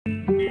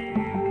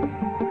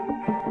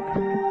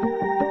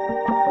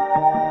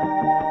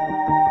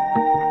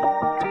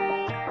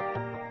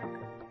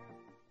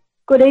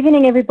Good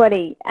evening,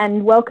 everybody,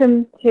 and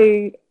welcome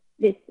to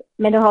this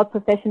Mental Health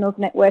Professionals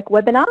Network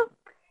webinar.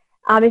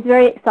 It's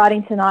very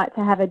exciting tonight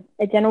to have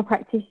a general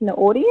practitioner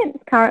audience.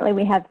 Currently,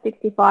 we have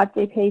 65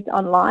 GPs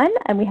online,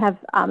 and we have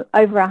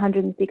over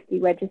 160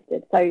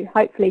 registered, so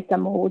hopefully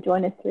some more will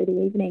join us through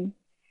the evening.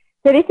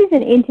 So this is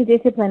an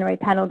interdisciplinary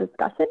panel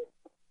discussion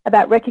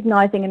about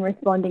recognising and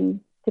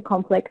responding to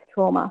complex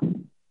trauma.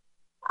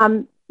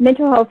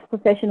 Mental Health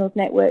Professionals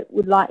Network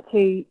would like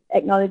to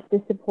acknowledge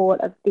the support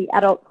of the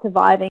Adult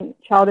Surviving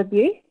Child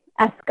Abuse,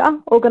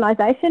 ASCA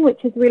organisation, which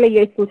is really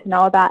useful to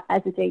know about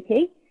as a GP.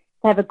 They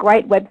have a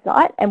great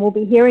website, and we'll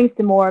be hearing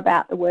some more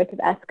about the work of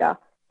ASCA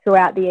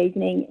throughout the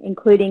evening,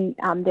 including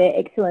their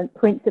excellent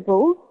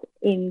principles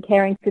in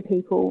caring for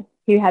people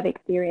who have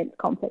experienced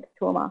complex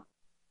trauma.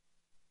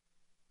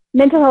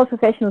 Mental Health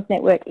Professionals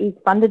Network is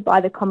funded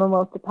by the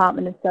Commonwealth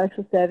Department of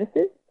Social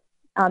Services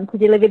to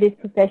deliver this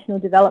professional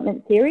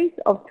development series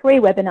of 3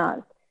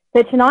 webinars.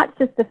 So tonight's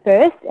just the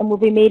first, and we'll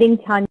be meeting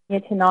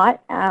Tanya tonight,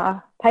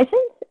 our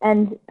patient,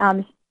 and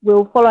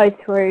we'll follow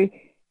through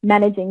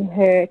managing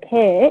her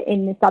care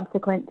in the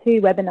subsequent 2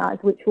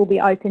 webinars, which will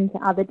be open to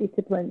other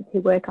disciplines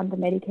who work under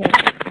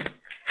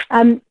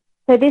Medicare.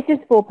 So this is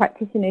for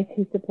practitioners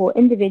who support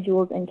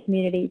individuals and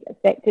communities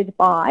affected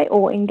by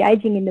or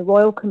engaging in the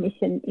Royal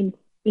Commission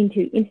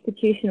into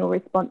institutional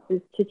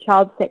responses to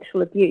child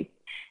sexual abuse.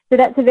 So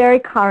that's a very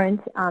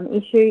current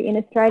issue in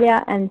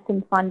Australia, and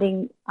some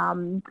funding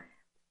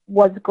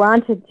was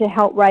granted to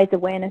help raise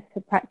awareness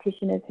for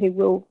practitioners who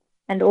will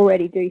and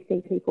already do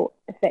see people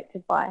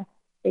affected by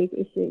these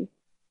issues.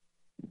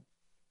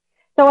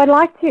 So I'd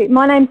like to,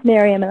 my name's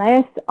Mary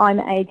Emilius. I'm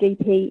a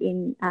GP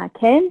in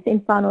Cairns in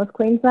Far North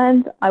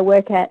Queensland. I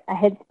work at a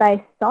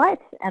Headspace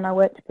site, and I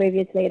worked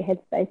previously at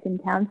Headspace in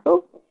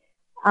Townsville.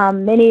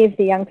 Many of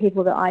the young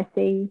people that I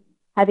see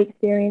have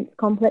experienced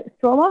complex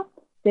trauma.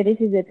 So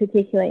this is a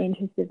particular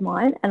interest of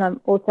mine, and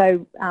I'm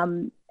also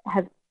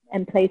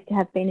am pleased to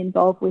have been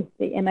involved with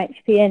the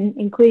MHPN,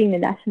 including the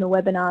national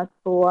webinars,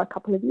 for a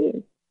couple of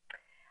years.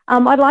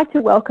 I'd like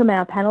to welcome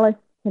our panellists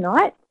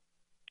tonight.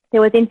 There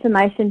was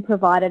information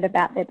provided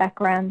about their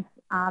backgrounds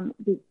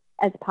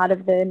as part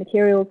of the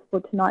materials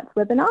for tonight's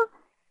webinar.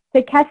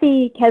 So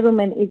Kathy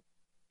Kesselman is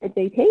a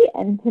GP,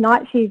 and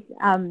tonight she's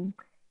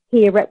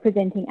here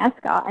representing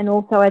ASCA and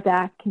also as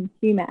our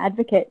consumer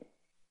advocate.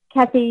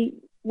 Kathy,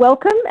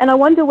 welcome, and I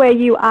wonder where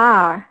you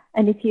are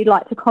and if you'd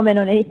like to comment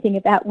on anything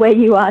about where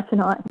you are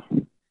tonight.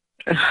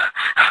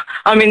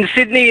 I'm in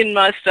Sydney in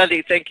my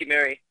study. Thank you,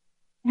 Mary.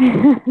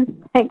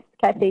 Thanks,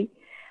 Kathy.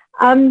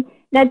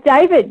 Now,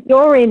 David,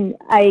 you're in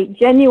a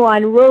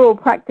genuine rural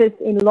practice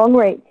in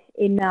Longreach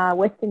in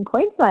Western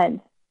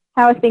Queensland.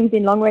 How are things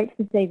in Longreach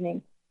this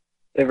evening?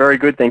 They're very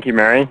good, thank you,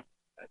 Mary.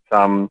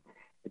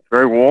 It's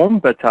very warm,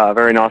 but a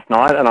very nice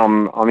night, and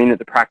I'm in at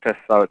the practice,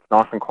 so it's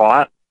nice and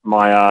quiet.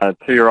 My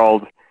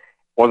 2-year-old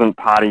wasn't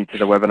party to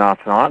the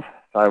webinar tonight,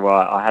 so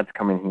I had to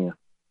come in here.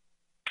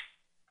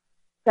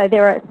 So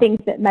there are things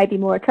that may be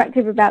more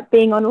attractive about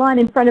being online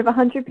in front of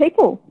 100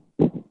 people.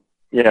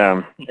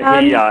 Yeah,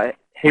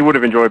 he would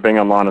have enjoyed being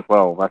online as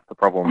well. That's the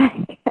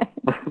problem.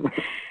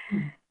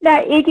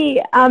 Now,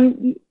 Iggy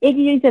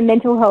is a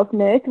mental health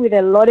nurse with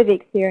a lot of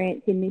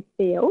experience in this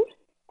field,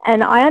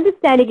 and I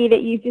understand, Iggy,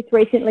 that you've just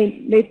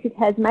recently moved to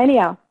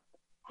Tasmania.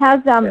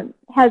 How's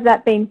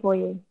that been for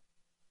you?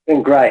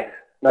 Been great.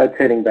 No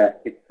turning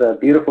back. It's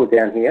beautiful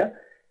down here.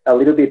 A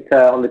little bit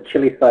on the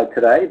chilly side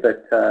today,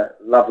 but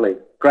lovely.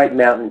 Great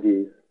mountain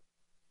views.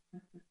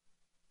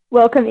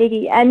 Welcome,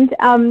 Iggy.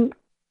 And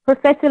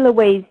Professor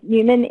Louise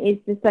Newman is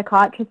the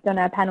psychiatrist on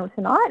our panel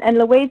tonight, and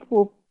Louise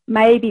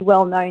may be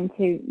well known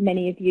to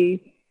many of you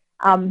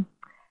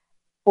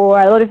for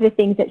a lot of the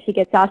things that she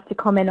gets asked to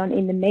comment on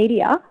in the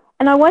media.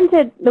 And I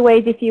wondered,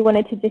 Louise, if you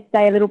wanted to just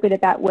say a little bit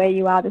about where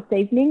you are this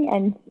evening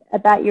and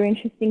about your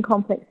interest in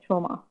complex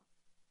trauma.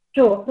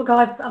 Sure. Look,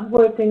 I've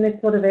worked in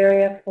this sort of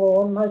area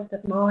for most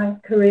of my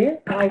career.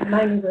 I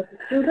mainly work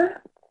with children,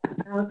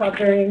 so I'm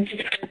very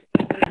interested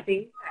in the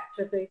impact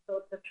of these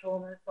sorts of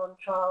traumas on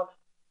child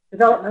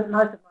development.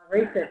 Most of my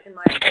research in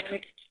my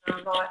academic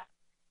life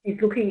is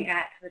looking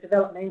at the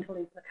developmental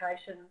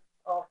implications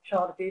of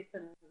child abuse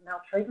and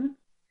maltreatment,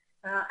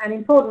 and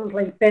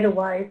importantly, better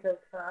ways of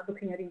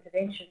looking at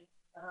intervention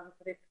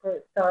for this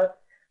group. So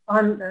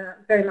I'm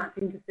very much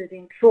interested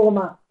in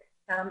trauma,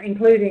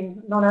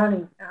 including not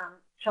only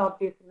child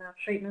abuse and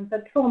maltreatment,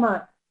 but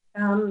trauma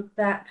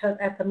that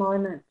at the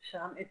moment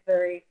is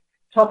very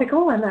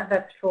topical, and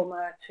that's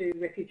trauma to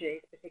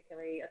refugees,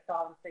 particularly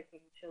asylum-seeking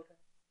children.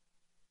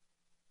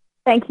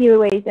 Thank you,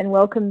 Louise, and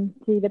welcome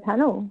to the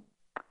panel.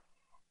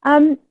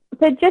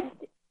 So just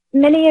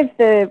many of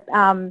the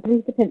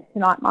participants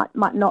tonight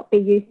might not be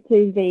used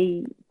to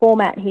the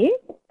format here,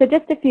 so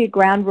just a few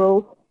ground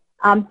rules,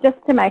 just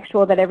to make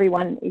sure that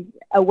everyone is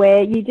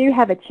aware. You do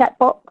have a chat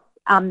box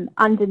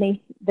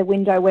underneath the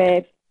window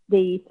where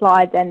the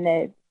slides and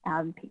the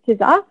pictures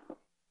are.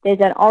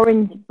 There's an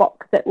orange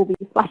box that will be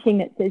flashing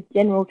that says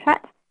general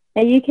chat.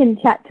 Now you can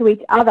chat to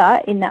each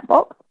other in that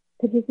box.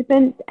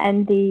 Participants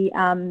and the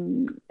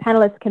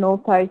panelists can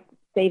also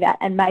see that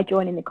and may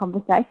join in the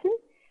conversation.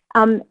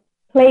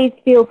 Please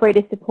feel free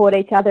to support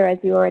each other as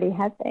you already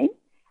have been.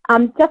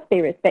 Just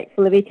be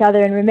respectful of each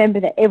other and remember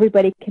that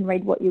everybody can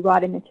read what you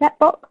write in the chat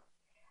box.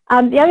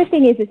 The other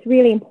thing is it's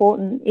really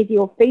important is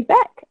your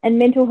feedback, and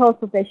Mental Health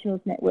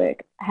Professionals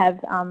Network have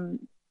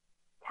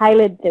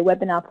tailored the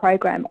webinar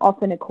program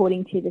often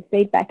according to the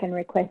feedback and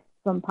requests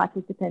from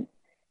participants.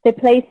 So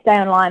please stay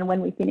online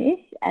when we finish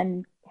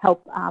and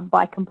help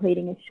by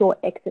completing a short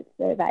exit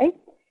survey.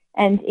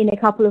 And in a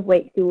couple of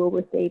weeks you will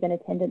receive an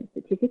attendance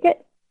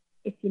certificate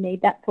if you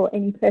need that for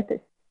any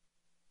purpose.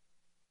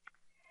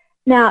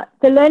 Now,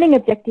 the learning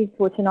objectives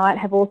for tonight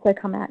have also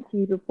come out to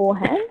you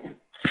beforehand,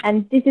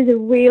 and this is a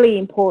really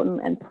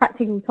important and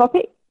practical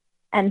topic,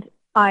 and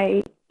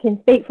I can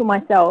speak for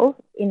myself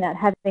in that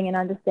having an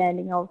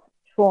understanding of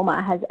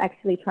trauma has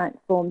actually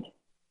transformed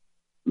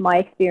my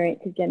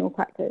experience of general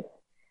practice.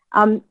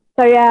 So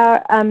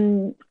our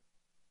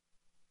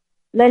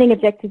learning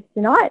objectives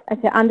tonight are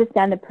to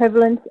understand the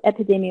prevalence,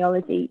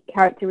 epidemiology,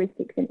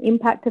 characteristics and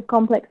impact of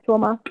complex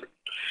trauma,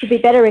 to be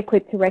better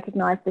equipped to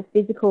recognise the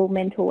physical,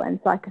 mental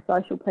and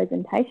psychosocial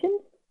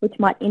presentations which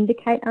might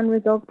indicate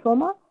unresolved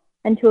trauma,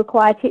 and to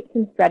acquire tips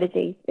and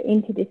strategies for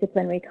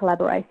interdisciplinary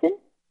collaboration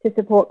to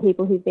support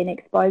people who've been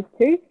exposed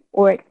to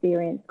or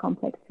experienced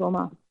complex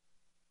trauma.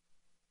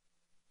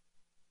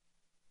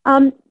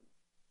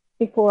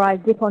 Before I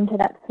zip onto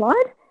that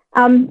slide,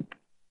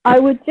 I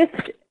would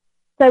just,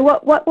 so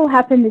what will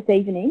happen this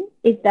evening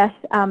is that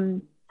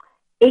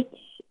each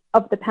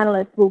of the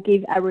panellists will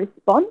give a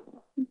response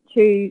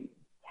to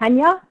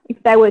Tanya,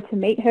 if they were to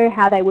meet her,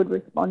 how they would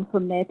respond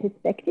from their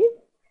perspective.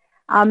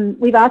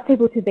 We've asked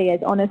people to be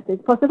as honest as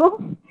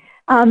possible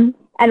and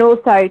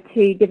also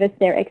to give us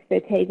their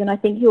expertise, and I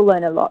think you'll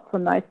learn a lot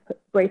from those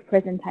brief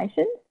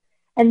presentations.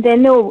 And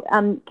then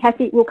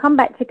we'll come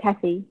back to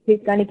Kathy, who's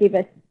going to give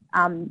us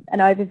an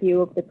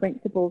overview of the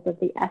principles of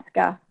the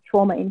ASCA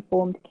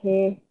Trauma-Informed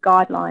Care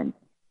Guidelines,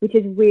 which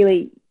is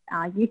really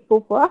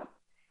useful for us.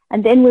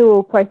 And then we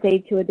will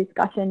proceed to a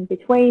discussion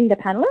between the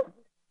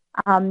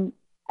panellists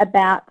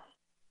about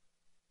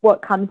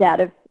what comes out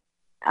of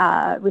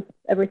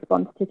a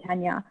response to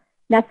Tanya.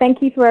 Now,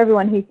 thank you for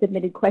everyone who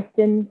submitted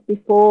questions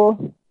before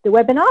the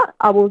webinar.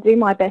 I will do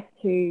my best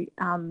to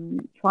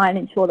try and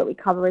ensure that we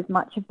cover as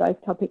much of those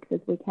topics as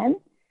we can.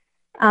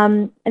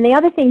 And the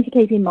other thing to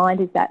keep in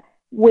mind is that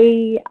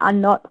we are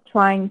not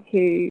trying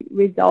to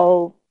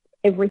resolve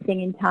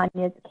everything in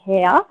Tanya's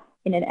care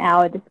in an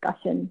hour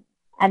discussion.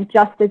 And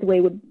just as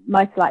we would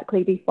most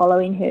likely be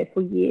following her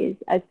for years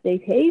as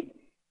GPs,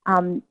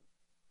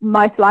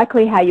 most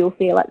likely how you'll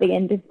feel at the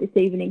end of this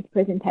evening's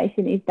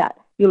presentation is that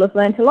you'll have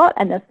learnt a lot,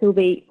 and there'll still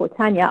be, for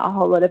Tanya, a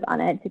whole lot of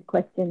unanswered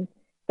questions.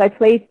 So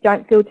please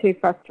don't feel too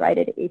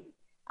frustrated if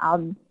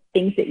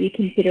things that you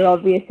consider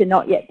obvious are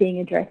not yet being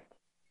addressed.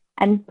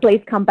 And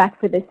please come back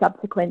for the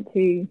subsequent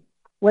 2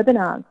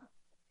 webinars.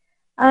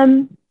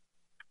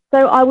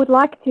 So I would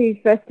like to,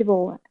 first of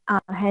all,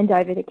 hand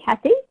over to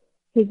Kathy,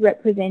 who's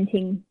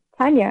representing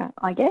Tanya,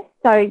 I guess.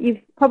 So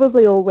you've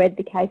probably all read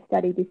the case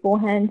study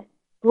beforehand.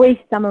 Brief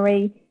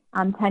summary,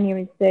 Tanya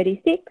is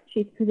 36.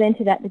 She's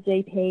presented at the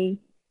GP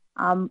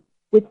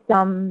with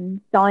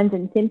some signs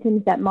and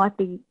symptoms that might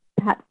be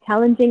perhaps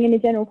challenging in a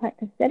general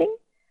practice setting,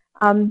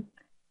 and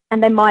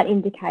they might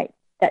indicate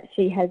that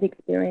she has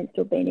experienced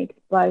or been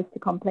exposed to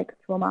complex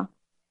trauma.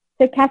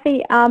 So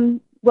Kathy,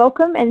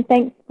 welcome, and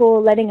thanks for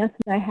letting us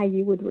know how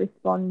you would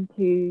respond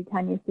to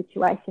Tanya's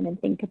situation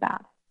and think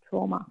about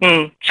trauma.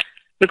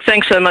 Look,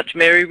 thanks so much,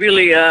 Mary.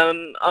 Really,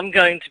 I'm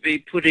going to be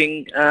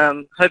putting,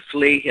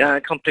 hopefully,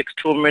 complex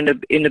trauma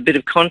in a bit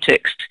of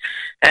context.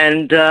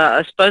 And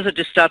I suppose I'll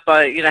just start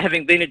by,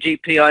 having been a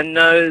GP, I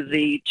know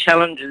the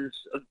challenges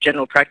of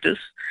general practice,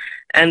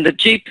 and the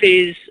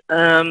GPs,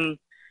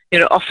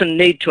 often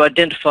need to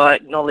identify,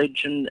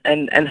 acknowledge,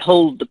 and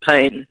hold the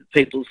pain of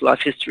people's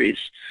life histories.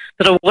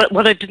 But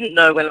what I didn't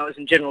know when I was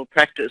in general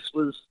practice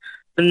was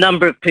the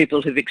number of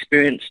people who've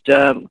experienced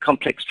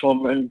complex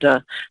trauma,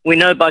 and we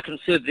know by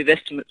conservative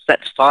estimates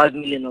that's 5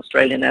 million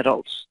Australian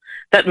adults.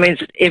 That means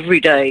that every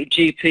day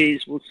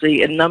GPs will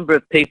see a number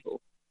of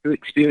people who are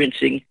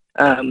experiencing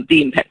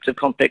the impacts of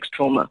complex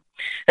trauma.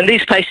 And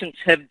these patients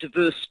have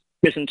diverse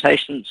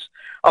presentations,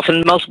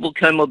 often multiple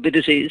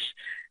comorbidities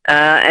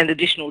and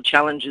additional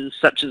challenges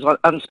such as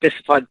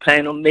unspecified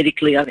pain or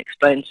medically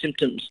unexplained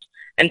symptoms.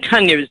 And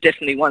Tanya is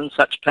definitely one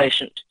such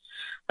patient.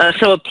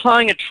 So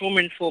applying a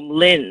trauma-informed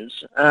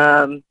lens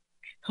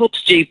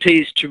helps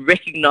GPs to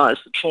recognise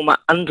the trauma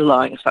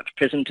underlying such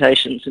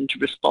presentations and to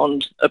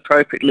respond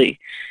appropriately,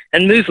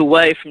 and move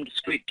away from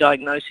discrete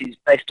diagnoses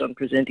based on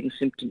presenting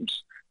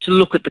symptoms to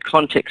look at the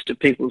context of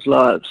people's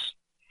lives.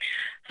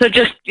 So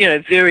just,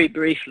 very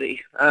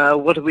briefly,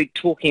 what are we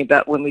talking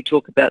about when we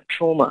talk about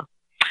trauma?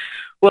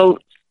 Well,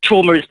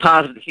 trauma is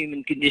part of the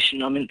human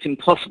condition. I mean, it's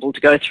impossible to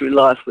go through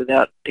life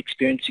without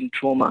experiencing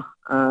trauma.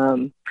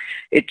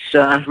 It's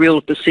a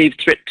real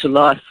perceived threat to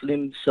life,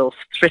 limb, self,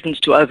 threatens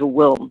to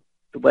overwhelm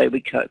the way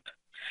we cope.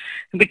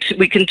 And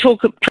we can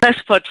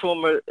classify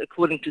trauma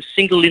according to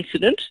single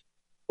incident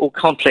or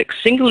complex.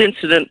 Single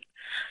incident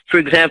For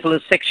example, a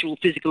sexual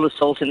physical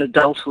assault in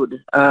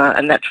adulthood,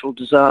 a natural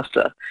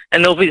disaster.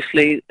 And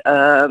obviously,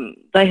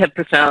 they have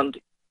profound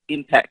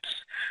impacts.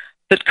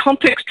 But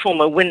complex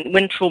trauma,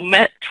 when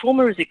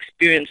trauma is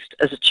experienced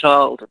as a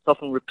child, it's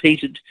often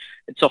repeated,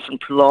 it's often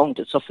prolonged,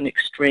 it's often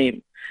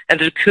extreme.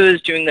 And it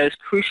occurs during those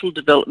crucial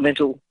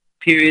developmental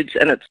periods,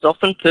 and it's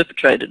often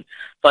perpetrated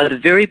by the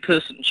very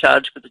person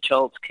charged with the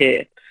child's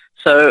care.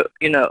 So,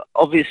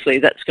 obviously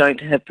that's going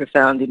to have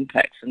profound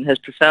impacts, and has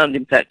profound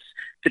impacts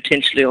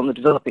potentially on the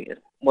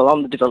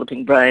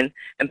developing brain,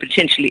 and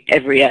potentially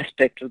every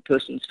aspect of a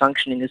person's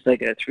functioning as they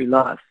go through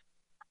life.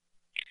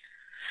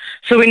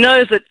 So we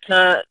know that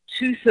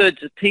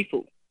 2/3 of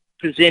people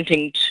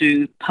presenting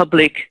to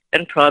public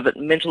and private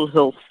mental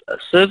health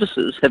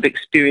services have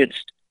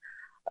experienced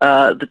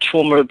the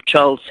trauma of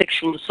child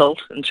sexual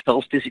assault and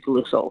child physical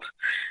assault.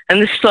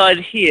 And this slide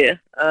here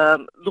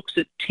looks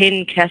at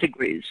 10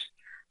 categories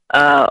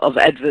of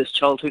adverse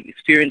childhood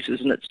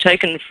experiences, and it's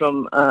taken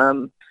from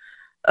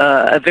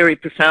a very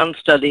profound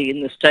study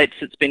in the States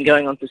that's been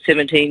going on for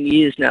 17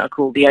 years now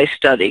called the ACE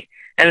study.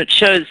 And it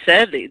shows,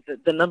 sadly,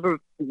 that the number of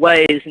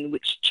ways in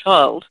which a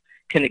child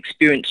can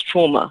experience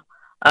trauma,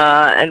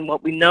 and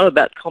what we know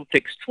about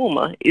complex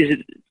trauma is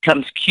it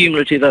becomes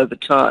cumulative over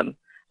time,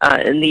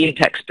 and the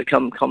impacts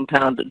become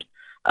compounded.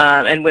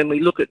 And when we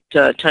look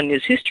at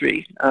Tanya's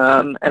history,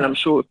 and I'm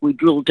sure if we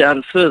drill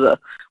down further,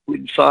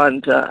 we'd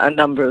find a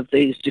number of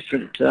these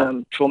different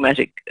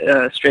traumatic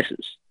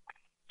stresses.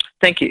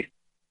 Thank you.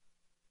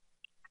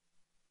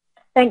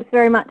 Thanks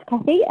very much,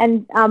 Kathy,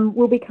 and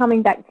we'll be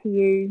coming back to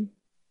you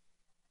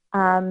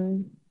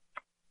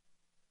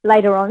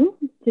later on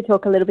to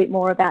talk a little bit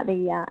more about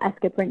the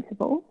ASCA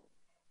principles.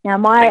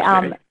 Now,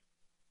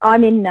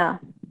 I'm in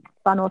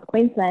far north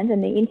Queensland,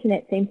 and the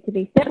internet seems to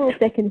be several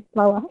seconds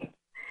slower.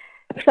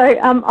 So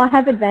I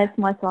have advanced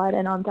my slide,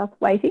 and I'm just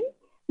waiting.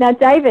 Now,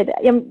 David,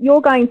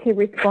 you're going to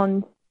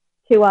respond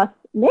to us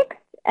next,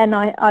 and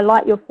I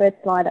like your first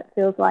slide. It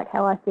feels like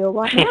how I feel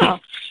right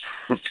now.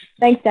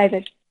 Thanks,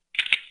 David.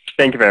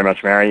 Thank you very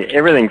much, Mary.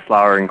 Everything's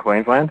slower in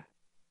Queensland.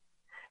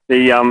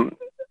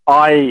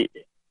 I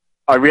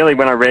really,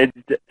 when I read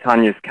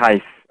Tanya's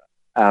case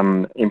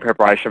in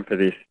preparation for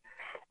this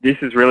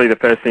is really the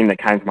first thing that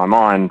came to my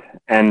mind.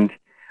 And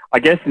I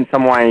guess in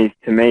some ways,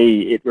 to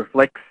me, it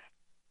reflects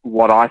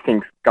what I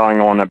think's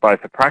going on at both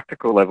a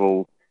practical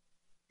level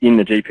in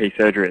the GP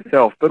surgery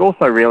itself, but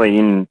also really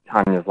in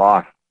Tanya's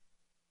life.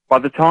 By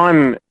the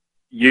time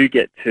you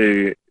get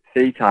to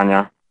see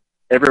Tanya,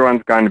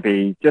 everyone's going to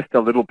be just a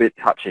little bit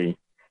touchy.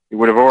 You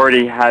would have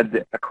already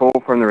had a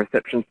call from the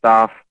reception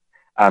staff.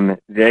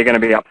 They're going to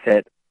be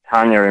upset.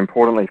 Tanya,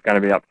 importantly, is going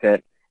to be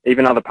upset.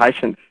 Even other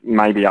patients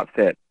may be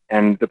upset.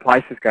 And the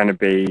place is going to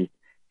be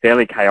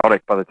fairly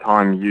chaotic by the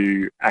time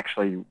you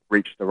actually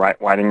reach the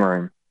waiting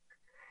room.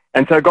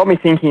 And so it got me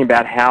thinking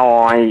about how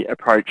I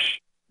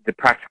approach the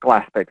practical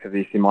aspects of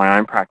this in my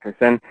own practice.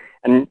 And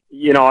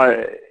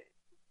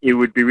it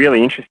would be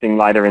really interesting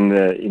later in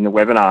the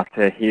webinar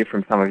to hear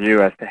from some of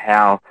you as to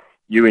how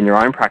you in your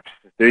own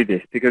practices do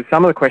this, because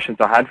some of the questions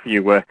I had for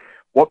you were,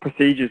 what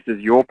procedures does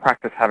your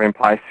practice have in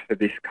place for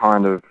this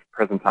kind of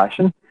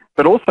presentation,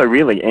 but also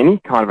really any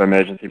kind of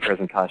emergency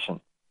presentation?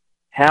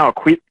 How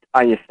equipped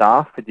are your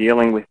staff for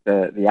dealing with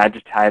the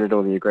agitated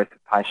or the aggressive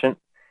patient?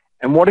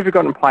 And what have you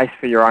got in place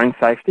for your own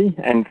safety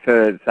and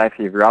for the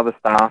safety of your other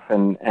staff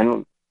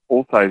and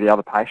also the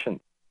other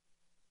patients?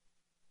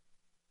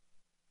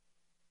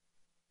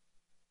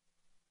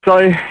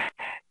 So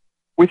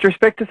with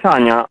respect to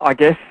Tanya, I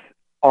guess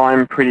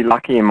I'm pretty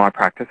lucky in my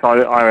practice.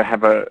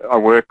 I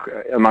work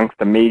amongst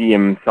a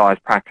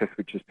medium-sized practice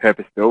which is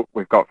purpose-built.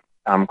 We've got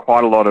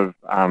quite a lot of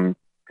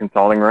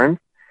consulting rooms,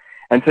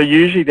 and so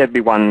usually there'd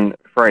be one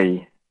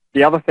free.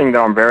 The other thing that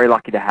I'm very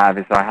lucky to have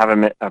is I have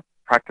a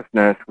practice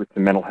nurse with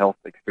some mental health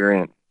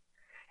experience.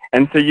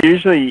 And so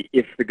usually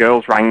if the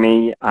girls rang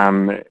me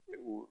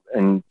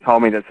and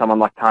told me that someone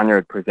like Tanya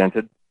had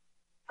presented,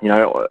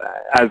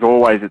 as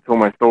always, it's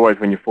almost always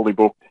when you're fully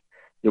booked,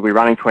 you'll be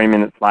running 20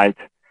 minutes late.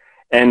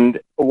 And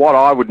what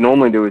I would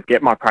normally do is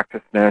get my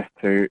practice nurse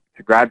to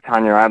grab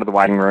Tanya out of the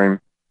waiting room,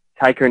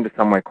 take her into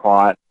somewhere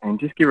quiet, and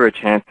just give her a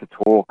chance to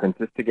talk and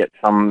just to get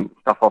some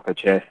stuff off her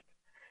chest,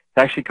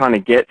 to actually kind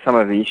of get some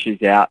of the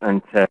issues out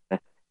and to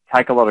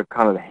take a lot of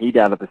kind of the heat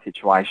out of the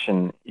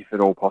situation, if at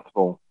all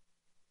possible.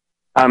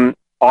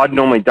 I'd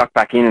normally duck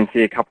back in and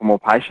see a couple more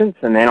patients,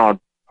 and then I'd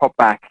pop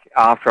back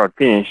after I'd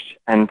finished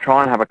and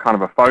try and have a kind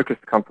of a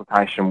focused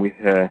consultation with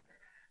her.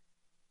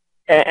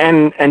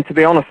 And to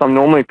be honest, I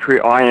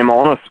am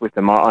honest with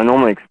them. I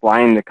normally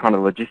explain the kind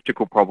of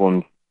logistical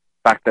problems,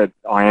 the fact that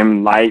I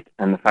am late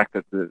and the fact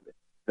that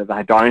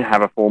they don't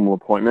have a formal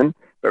appointment,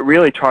 but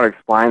really try to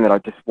explain that I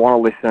just want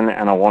to listen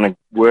and I want to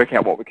work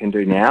out what we can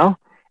do now,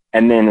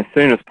 and then as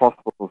soon as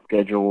possible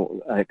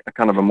schedule a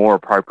kind of a more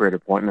appropriate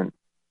appointment.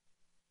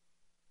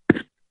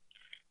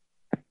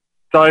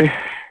 So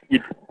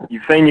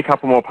you've seen your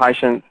couple more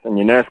patients and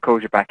your nurse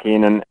calls you back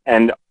in,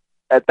 and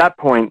at that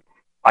point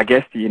I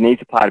guess you need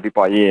to play it a bit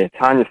by ear.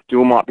 Tanya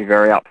still might be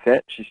very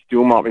upset. She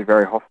still might be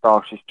very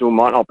hostile. She still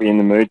might not be in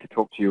the mood to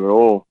talk to you at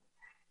all.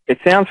 It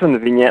sounds from the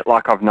vignette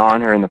like I've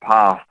known her in the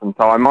past, and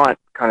so I might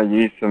kind of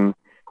use some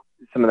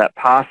of that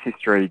past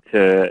history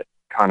to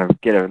kind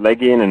of get a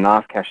leg in and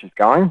ask how she's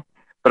going.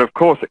 But of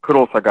course, it could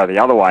also go the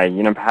other way.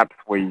 You know, perhaps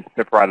we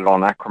separated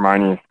on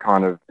acrimonious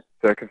kind of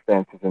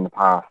circumstances in the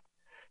past.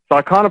 So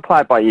I kind of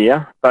play it by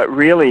ear, but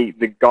really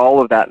the goal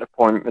of that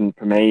appointment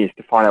for me is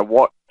to find out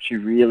what's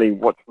really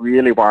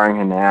worrying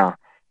her now.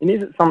 And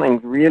is it something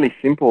really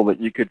simple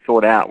that you could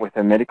sort out with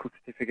a medical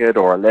certificate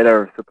or a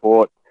letter of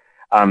support,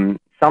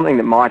 something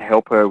that might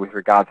help her with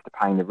regards to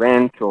paying the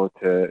rent or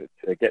to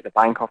get the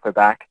bank off her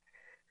back?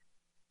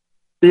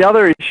 The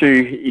other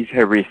issue is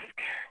her risk.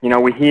 You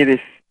know, we hear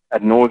this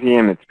ad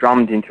nauseum, it's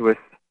drummed into us,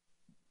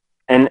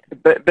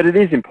 but it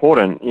is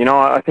important. You know,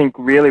 I think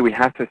really we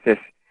have to assess,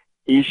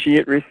 is she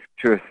at risk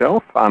to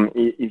herself?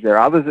 Is there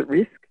others at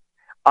risk?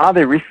 Are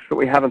there risks that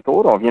we haven't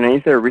thought of? You know,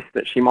 is there a risk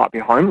that she might be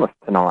homeless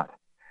tonight?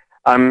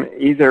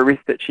 Is there a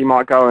risk that she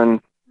might go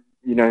and,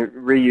 you know,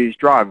 reuse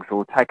drugs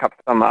or take up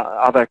some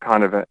other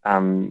kind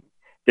of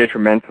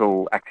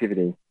detrimental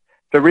activity?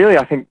 So really,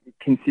 I think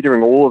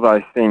considering all of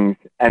those things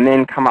and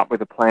then come up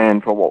with a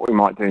plan for what we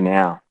might do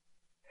now.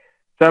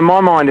 So in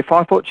my mind, if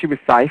I thought she was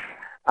safe,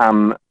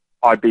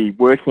 I'd be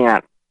working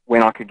out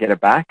when I could get her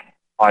back.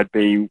 I'd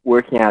be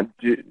working out,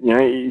 you know,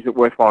 is it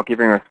worthwhile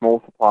giving her a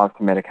small supply of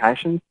some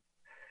medications?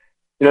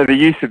 You know, the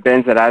use of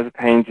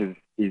benzodiazepines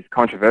is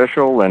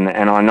controversial, and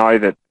I know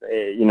that,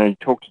 you know, you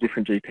talk to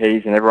different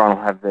GPs and everyone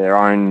will have their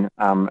own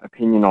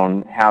opinion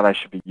on how they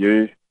should be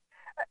used.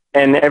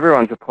 And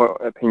everyone's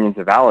opinions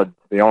are valid,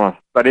 to be honest.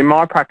 But in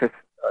my practice,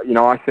 you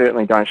know, I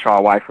certainly don't shy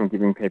away from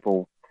giving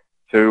people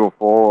 2 or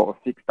 4 or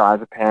 6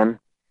 diazepam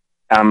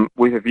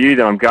with a view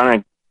that I'm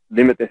going to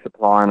limit their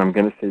supply and I'm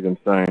going to see them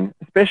soon,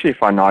 especially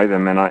if I know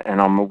them and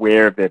I'm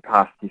aware of their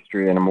past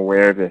history and I'm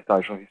aware of their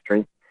social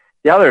history.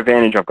 The other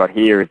advantage I've got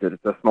here is that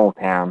it's a small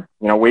town.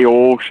 You know, we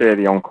all share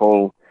the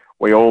on-call.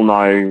 We all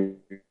know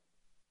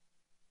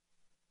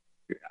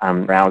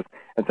routes,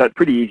 and so it's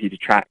pretty easy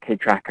to keep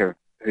track of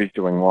who's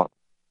doing what.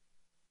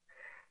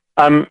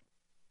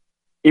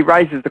 It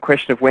raises the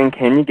question of when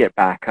can you get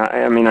back?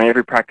 I mean,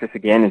 every practice,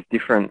 again, is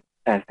different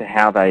as to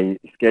how they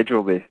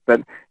schedule this.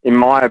 But in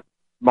my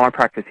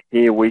practice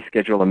here, we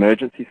schedule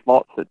emergency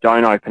slots that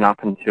don't open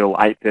up until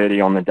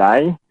 8:30 on the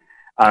day.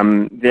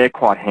 They're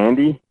quite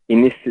handy.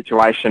 In this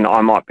situation,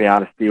 I might be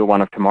able to steal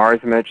one of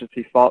tomorrow's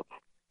emergency slots.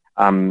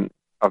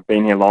 I've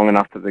been here long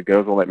enough that the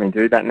girls will let me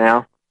do that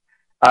now.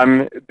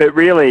 But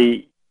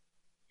really,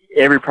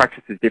 every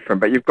practice is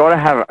different, but you've got to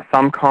have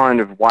some kind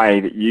of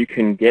way that you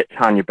can get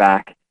Tanya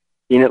back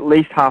in at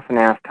least half an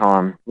hour's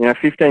time. You know,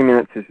 15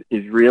 minutes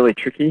is really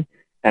tricky,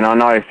 and I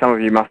know some of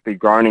you must be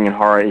groaning in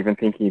horror even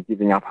thinking of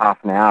giving up half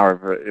an hour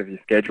of your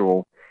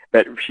schedule,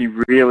 but she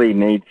really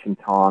needs some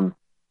time.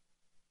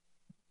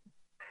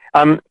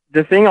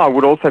 The thing I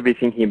would also be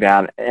thinking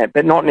about,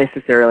 but not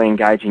necessarily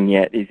engaging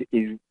yet,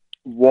 is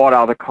what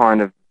other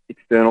kind of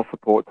external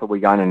supports are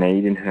we going to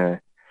need in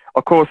her?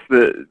 Of course,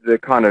 the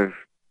kind of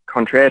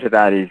contrary to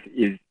that is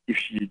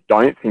if you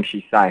don't think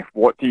she's safe,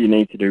 what do you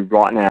need to do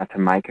right now to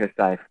make her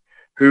safe?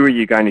 Who are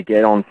you going to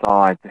get on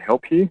side to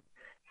help you?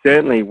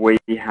 Certainly, we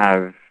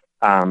have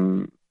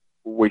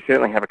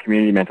a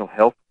community mental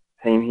health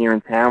team here in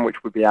town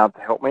which would be able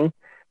to help me.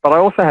 But I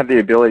also have the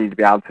ability to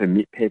be able to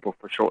admit people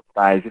for short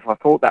stays if I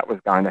thought that was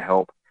going to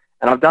help.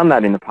 And I've done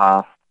that in the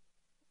past.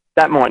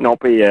 That might not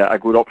be a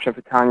good option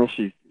for Tanya.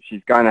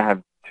 She's going to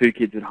have 2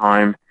 kids at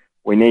home.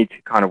 We need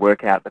to kind of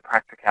work out the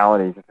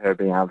practicalities of her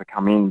being able to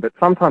come in. But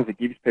sometimes it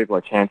gives people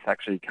a chance to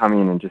actually come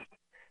in and just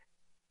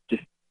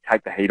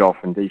take the heat off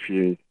and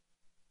defuse.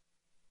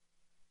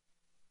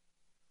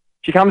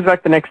 She comes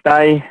back the next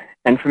day,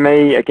 and for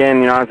me,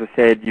 again, you know, as I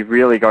said, you've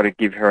really got to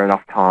give her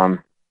enough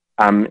time.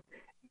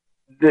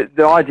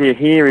 The idea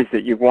here is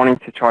that you're wanting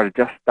to try to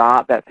just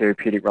start that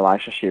therapeutic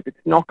relationship. It's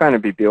not going to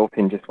be built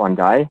in just one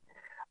day.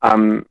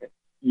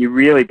 You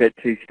really bet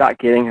to start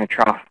getting her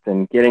trust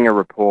and getting a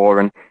rapport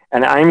and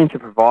aiming to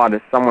provide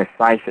her somewhere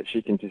safe that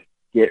she can just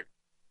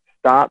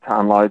start to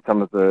unload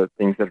some of the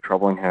things that are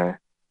troubling her.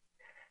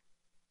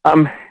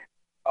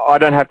 I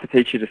don't have to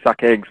teach you to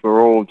suck eggs.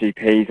 We're all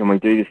GPs and we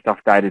do this stuff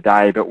day to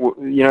day, but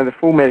you know, the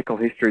full medical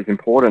history is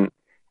important.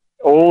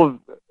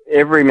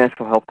 Every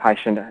mental health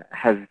patient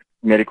has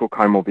medical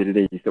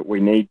comorbidities that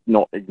we need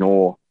not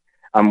ignore.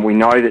 We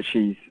know that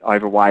she's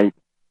overweight.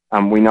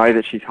 We know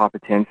that she's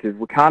hypertensive.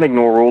 We can't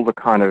ignore all the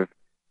kind of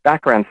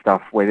background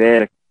stuff. We're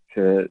there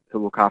to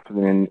look after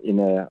them in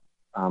a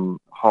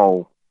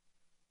whole.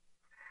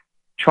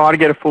 Try to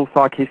get a full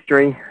psych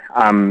history.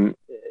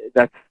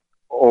 That's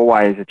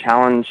always a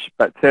challenge,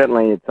 but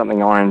certainly it's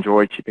something I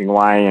enjoy chipping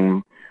away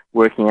and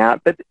working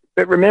out. But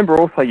remember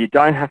also, you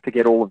don't have to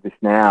get all of this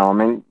now. I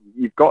mean,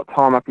 you've got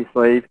time up your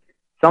sleeve.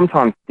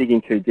 Sometimes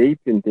digging too deep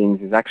in things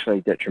is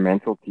actually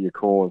detrimental to your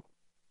cause.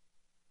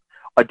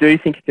 I do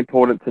think it's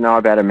important to know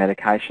about her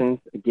medications.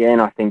 Again,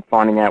 I think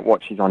finding out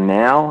what she's on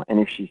now and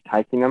if she's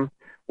taking them,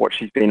 what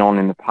she's been on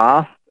in the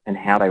past and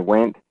how they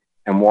went,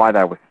 and why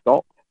they were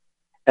stopped.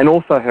 And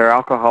also her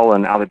alcohol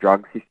and other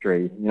drugs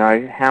history. You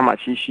know, how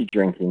much is she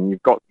drinking?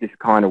 You've got this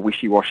kind of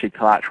wishy-washy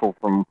collateral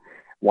from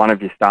one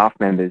of your staff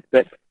members,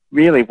 but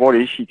really, what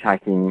is she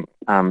taking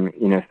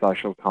in her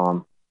social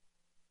time?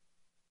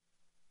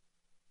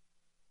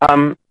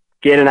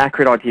 Get an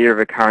accurate idea of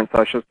her current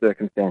social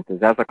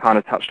circumstances. As I kind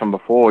of touched on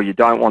before, you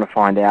don't want to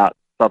find out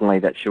suddenly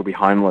that she'll be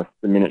homeless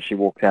the minute she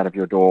walks out of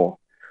your door.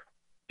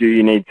 Do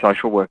you need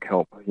social work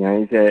help? You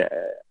know, is there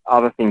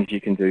other things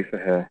you can do for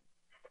her?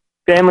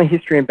 Family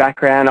history and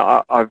background,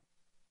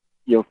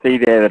 you'll see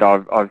there that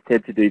I've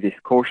said to do this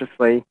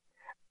cautiously.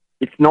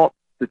 It's not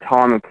the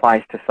time and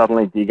place to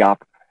suddenly dig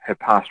up her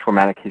past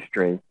traumatic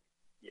history.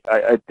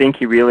 I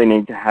think you really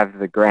need to have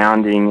the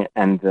grounding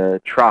and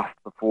the trust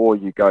before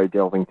you go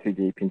delving too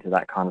deep into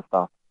that kind of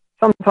stuff.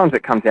 Sometimes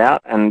it comes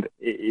out and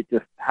it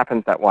just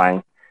happens that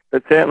way,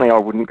 but certainly I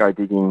wouldn't go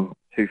digging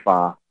too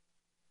far.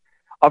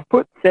 I've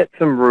set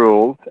some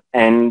rules,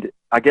 and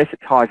I guess it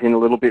ties in a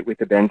little bit with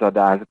the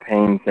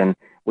benzodiazepines, and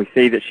we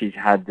see that she's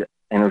had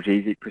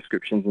analgesic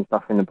prescriptions and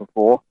stuff in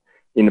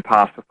the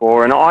past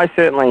before, and I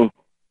certainly,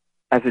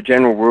 as a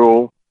general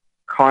rule,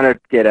 kind of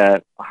get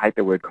I hate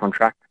the word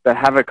contract, but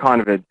have a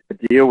kind of a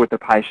deal with the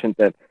patient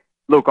that,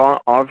 look,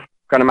 I've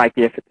got to make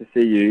the effort to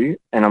see you,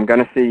 and I'm going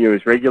to see you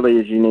as regularly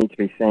as you need to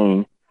be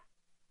seen,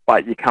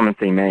 but you come and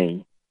see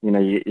me. You know,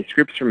 your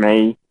script's from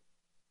me,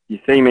 you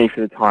see me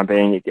for the time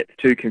being. It gets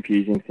too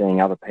confusing seeing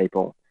other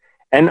people.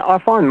 And I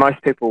find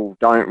most people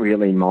don't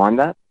really mind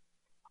that.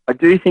 I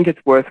do think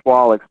it's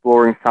worthwhile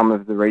exploring some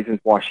of the reasons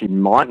why she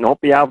might not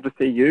be able to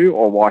see you,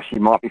 or why she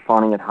might be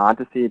finding it hard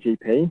to see a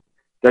GP.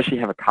 Does she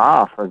have a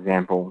car, for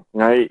example? You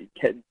know,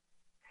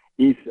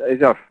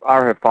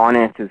 are her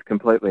finances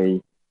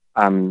completely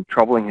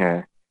troubling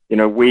her? You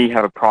know, we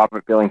have a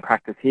private billing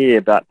practice here,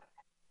 but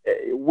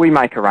we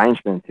make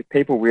arrangements. If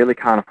people really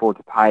can't afford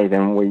to pay,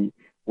 then we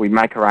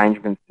make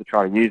arrangements to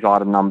try to use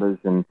item numbers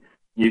and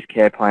use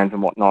care plans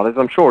and whatnot, as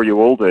I'm sure you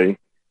all do,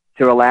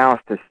 to allow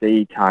us to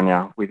see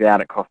Tanya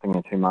without it costing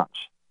her too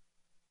much.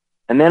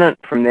 And then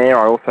from there,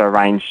 I also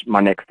arrange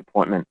my next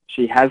appointment.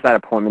 She has that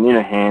appointment in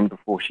her hand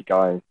before she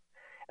goes.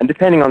 And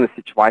depending on the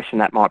situation,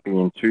 that might be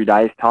in 2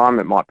 days' time,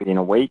 it might be in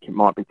a week, it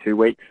might be 2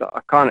 weeks. So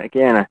I kind of,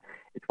 again,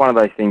 it's one of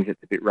those things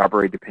that's a bit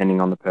rubbery depending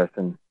on the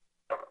person.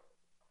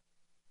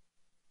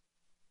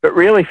 But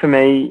really for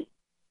me,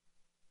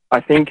 I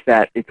think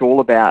that it's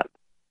all about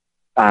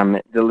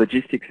the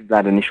logistics of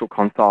that initial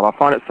consult. I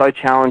find it so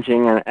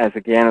challenging, as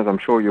I'm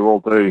sure you all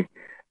do.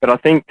 But I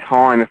think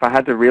time, if I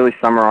had to really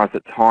summarise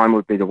it, time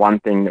would be the one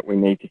thing that we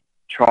need to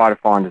try to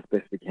find as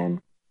best we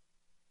can.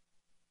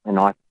 And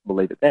I will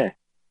leave it there.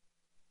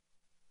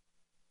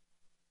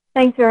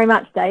 Thanks very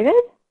much, David.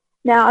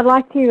 Now, I'd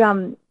like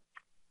to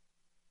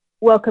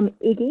welcome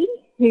Iggy,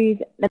 who's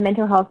the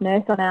mental health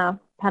nurse on our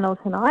panel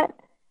tonight.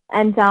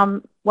 And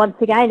once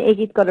again,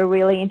 Iggy's got a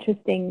really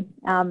interesting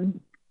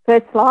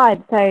first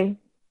slide. So,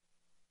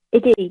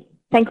 Iggy,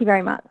 thank you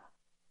very much.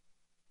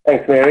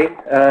 Thanks, Mary.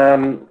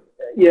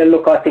 Yeah,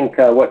 look, I think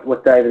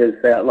what David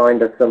has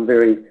outlined are some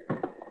very,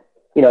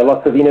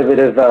 lots of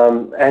innovative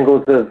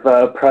angles of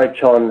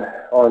approach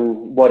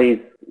on what is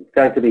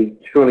going to be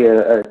truly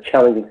a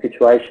challenging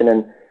situation,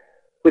 and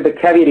with the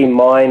caveat in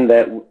mind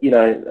that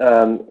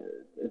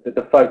that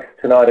the folks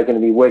tonight are going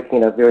to be working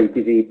in a very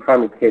busy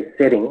primary care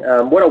setting.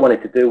 What I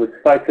wanted to do was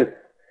focus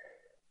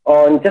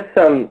on just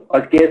some, I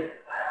guess,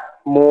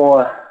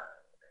 more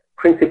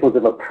principles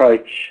of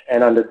approach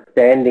and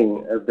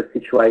understanding of the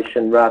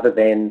situation, rather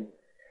than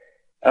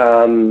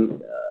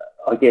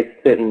I guess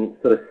certain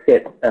sort of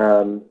set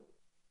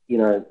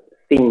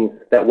things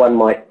that one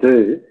might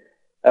do.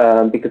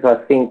 Because I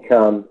think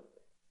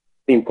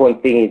the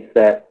important thing is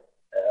that,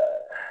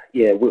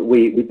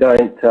 we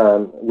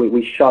don't,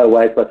 we shy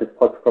away as much as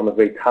possible from a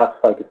very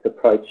task-focused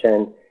approach,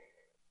 and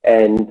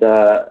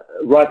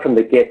right from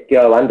the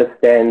get-go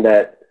understand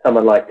that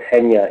someone like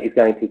Tanya is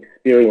going to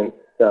experience,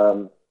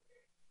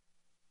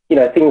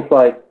 things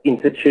like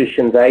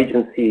institutions,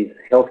 agencies,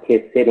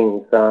 healthcare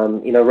settings,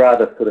 in a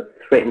rather sort of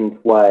threatened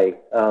way.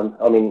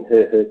 I mean,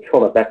 her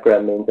trauma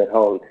background means that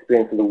whole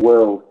experience of the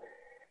world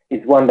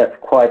is one that's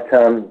quite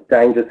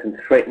dangerous and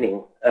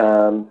threatening.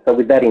 So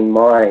with that in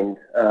mind,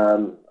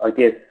 I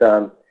guess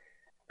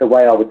the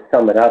way I would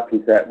sum it up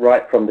is that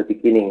right from the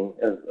beginning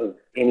of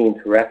any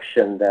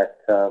interaction that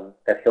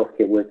that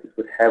healthcare workers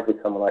would have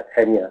with someone like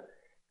Tanya,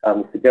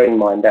 is to bear in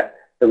mind that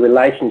the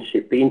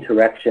relationship, the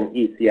interaction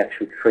is the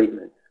actual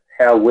treatment.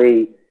 How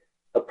we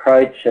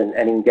approach and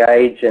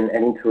engage and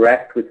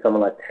interact with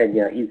someone like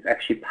Tanya is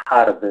actually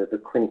part of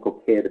the clinical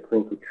care, the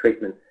clinical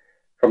treatment,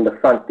 from the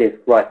front desk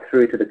right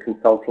through to the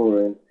consulting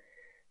room.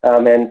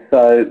 And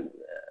so,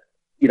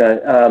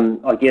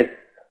 I guess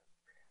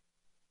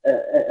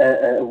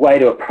a way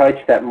to approach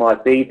that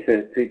might be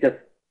to just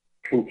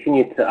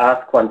continue to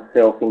ask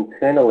oneself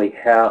internally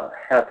how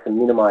to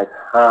minimise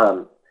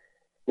harm.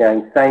 Now,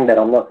 in saying that,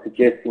 I'm not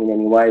suggesting in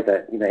any way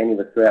that any of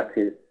us are out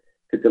to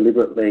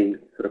deliberately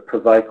sort of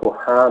provoke or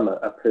harm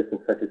a person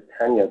such as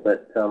Tanya,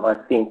 but I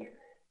think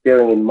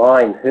bearing in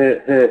mind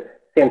her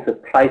sense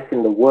of place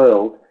in the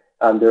world,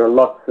 there are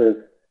lots of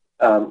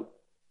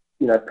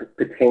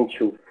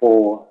potential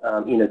for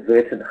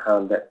inadvertent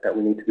harm that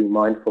we need to be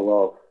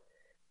mindful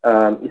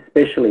of,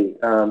 especially,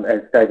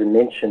 as David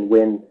mentioned,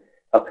 when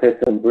a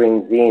person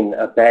brings in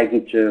a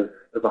baggage of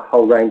a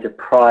whole range of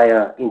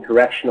prior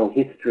interactional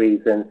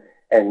histories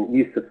and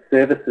use of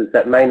services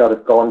that may not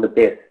have gone the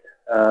best,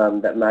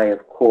 that may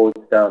have caused,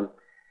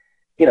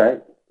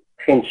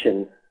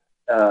 tension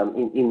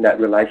in that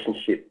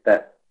relationship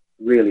that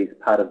really is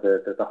part of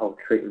the whole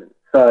treatment.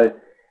 So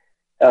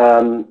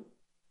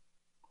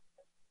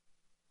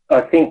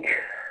I think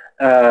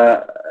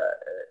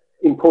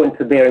important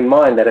to bear in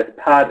mind that as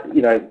part,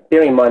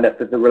 bear in mind that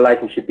the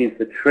relationship is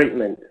the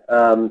treatment.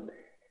 Our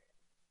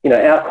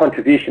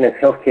contribution as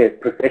healthcare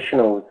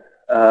professionals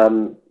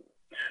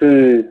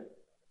to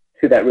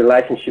that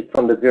relationship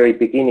from the very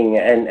beginning,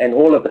 and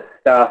all of the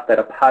staff that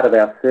are part of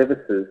our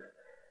services,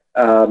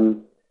 are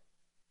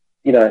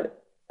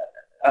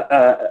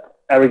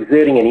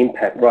exerting an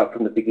impact right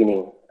from the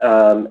beginning.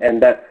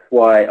 And that's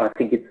why I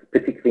think it's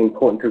particularly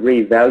important to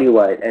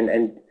reevaluate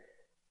and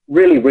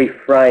really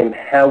reframe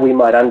how we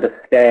might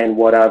understand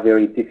what are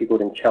very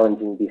difficult and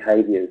challenging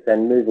behaviours,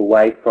 and move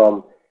away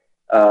from,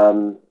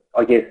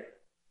 I guess,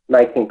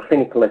 making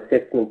clinical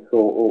assessments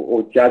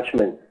or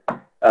judgments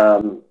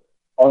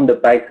on the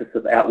basis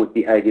of outward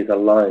behaviours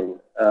alone,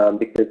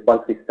 because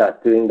once we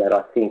start doing that,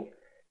 I think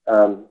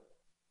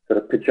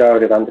sort of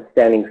pejorative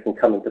understandings can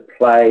come into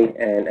play,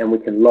 and we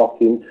can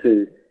lock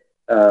into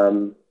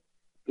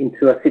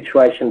a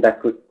situation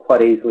that could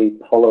quite easily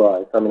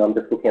polarise. I mean, I'm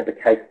just looking at the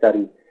case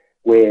study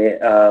where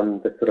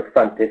the sort of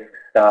front desk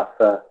staff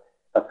are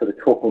sort of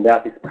talking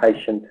about this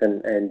patient,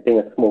 and being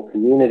a small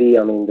community,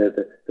 I mean,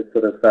 the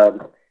sort of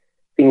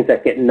things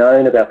that get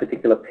known about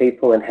particular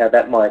people and how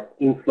that might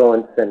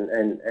influence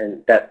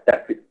and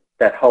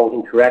that whole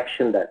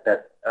interaction,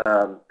 that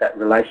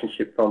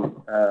relationship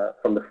from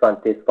the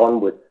front desk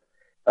onwards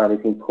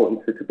is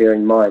important to bear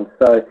in mind.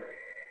 So,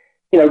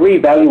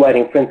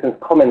 reevaluating, for instance,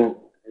 common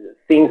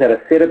things that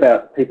are said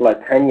about people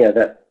like Tanya,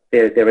 that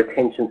their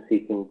attention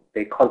seeking,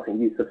 their constant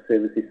use of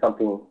service is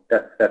something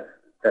that's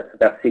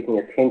about seeking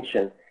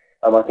attention.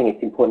 I think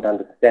it's important to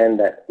understand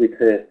that with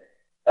her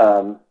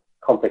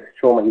complex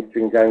trauma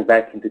history and going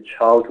back into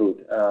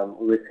childhood,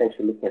 we're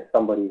essentially looking at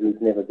somebody who's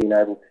never been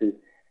able to,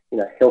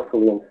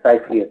 healthily and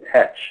safely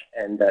attach,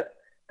 and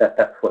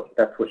that's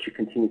what she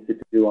continues to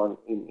do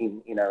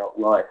in adult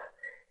life.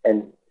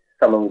 And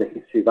someone with a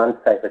history of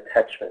unsafe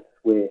attachments,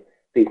 where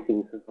these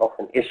things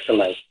often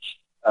escalate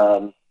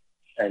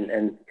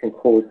and can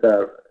cause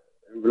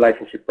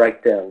relationship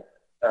breakdowns.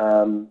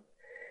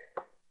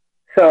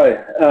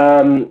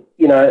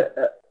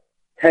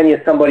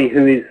 Tanya's somebody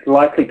who is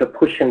likely to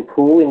push and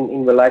pull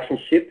in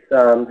relationships.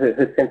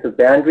 Her sense of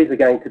boundaries are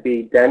going to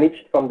be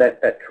damaged from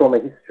that trauma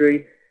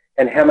history,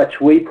 and how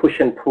much we push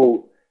and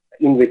pull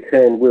in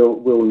return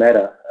will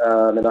matter.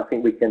 And I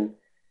think we can,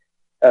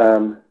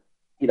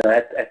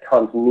 at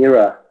times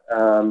mirror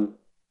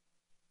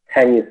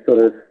Tanya's sort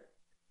of,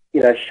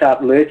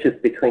 sharp lurches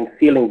between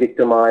feeling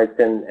victimised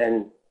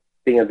and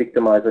being a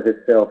victimiser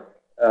herself.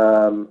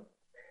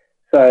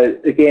 So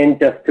again,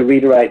 just to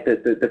reiterate,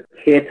 the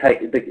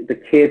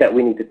care that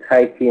we need to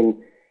take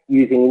in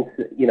using,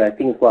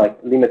 things like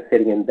limit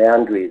setting and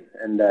boundaries,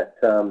 and that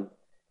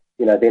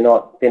they're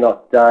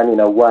not done in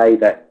a way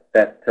that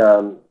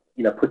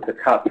puts the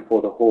cart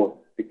before the horse.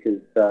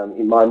 Because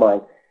in my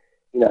mind,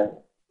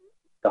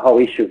 the whole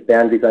issue of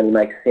boundaries only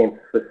makes sense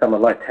for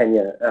someone like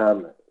Tanya,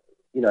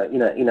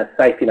 in a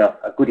safe enough,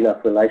 a good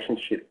enough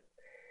relationship.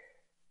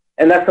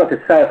 And that's not to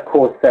say, of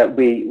course, that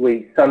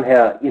we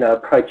somehow,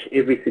 approach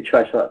every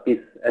situation like this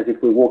as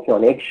if we're walking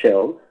on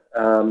eggshells,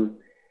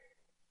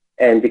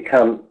 and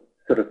become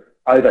sort of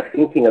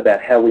overthinking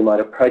about how we might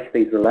approach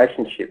these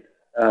relationships.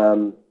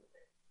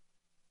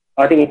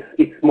 I think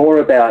it's more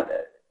about,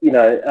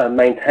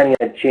 maintaining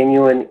a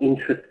genuine,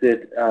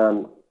 interested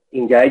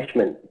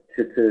engagement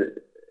to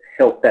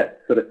help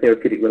that sort of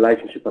therapeutic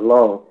relationship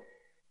along.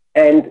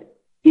 And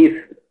if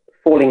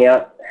falling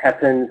out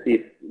happens,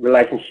 if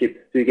relationships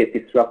do get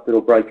disrupted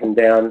or broken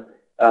down,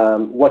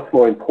 what's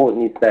more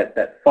important is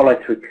that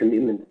follow-through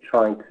commitment to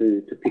trying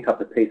to pick up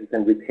the pieces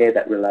and repair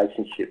that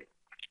relationship,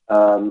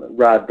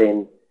 rather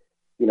than,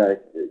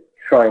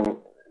 trying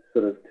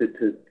sort of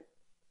to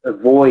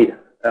avoid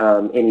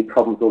any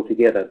problems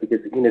altogether,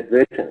 because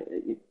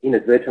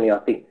inadvertently, I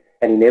think,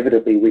 and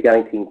inevitably, we're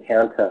going to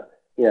encounter,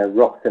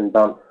 rocks and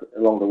bumps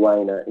along the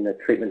way in a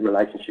treatment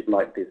relationship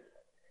like this.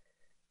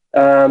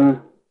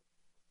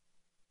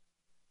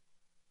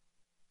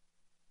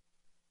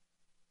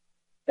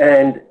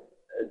 And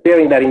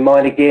bearing that in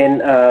mind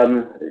again,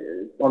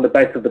 on the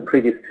basis of the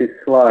previous two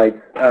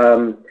slides,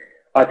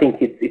 I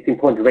think it's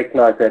important to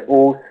recognise that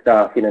all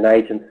staff in an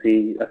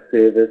agency, a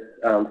service,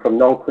 from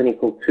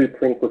non-clinical to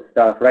clinical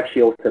staff, are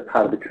actually also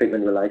part of the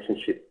treatment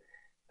relationship.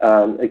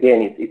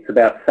 Again, it's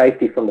about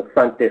safety from the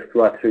front desk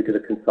right through to the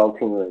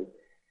consulting room.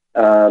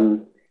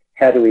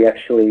 How do we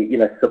actually,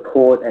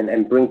 support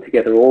and bring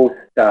together all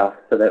staff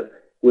so that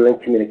we're in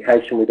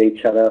communication with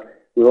each other,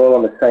 we're all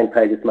on the same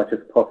page as much as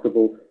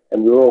possible,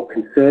 and we're all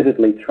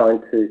concertedly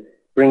trying to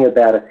bring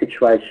about a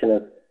situation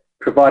of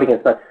providing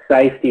as much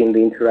safety in the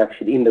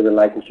interaction, in the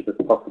relationship as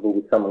possible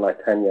with someone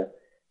like Tanya.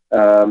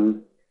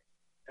 So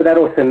that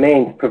also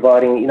means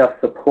providing enough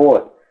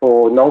support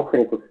for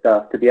non-clinical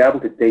staff to be able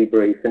to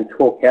debrief and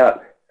talk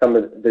out some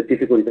of the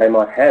difficulties they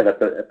might have at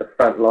the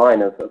front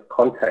line of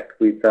contact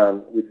with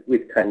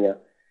Tanya.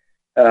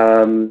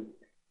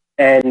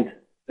 And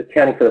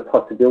accounting for the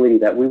possibility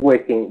that we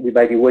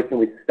may be working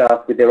with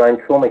staff with their own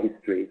trauma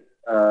histories.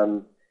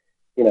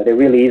 You know, there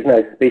really is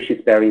no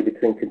species barrier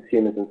between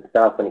consumers and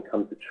staff when it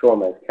comes to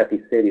trauma. As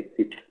Kathy said,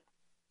 it's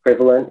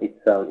prevalent.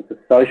 It's a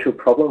social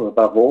problem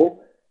above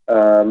all,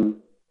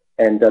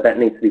 and that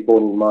needs to be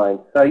borne in mind.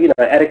 So, you know,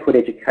 adequate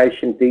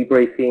education,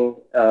 debriefing,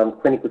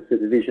 clinical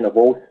supervision of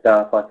all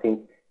staff, I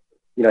think,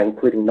 you know,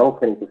 including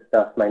non-clinical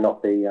staff, may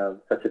not be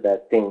such a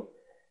bad thing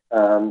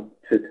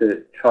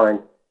to try and,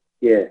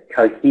 yeah,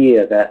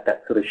 cohere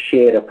that sort of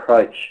shared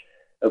approach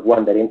of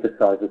one that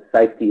emphasises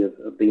safety of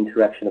the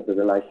interaction of the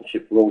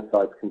relationship for all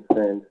sides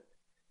concerned.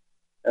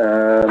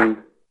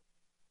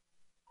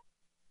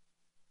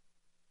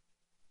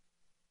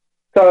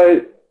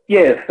 So,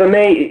 yeah, for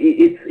me,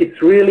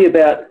 it's really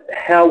about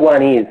how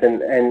one is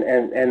and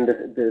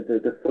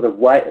the sort of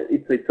way,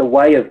 it's a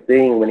way of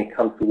being when it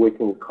comes to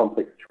working with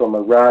complex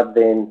trauma, rather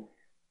than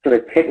sort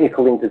of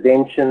technical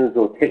interventions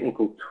or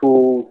technical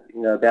tools,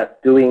 you know,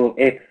 about doing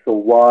X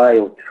or Y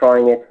or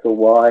trying X or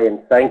Y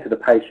and saying to the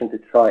patient to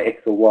try X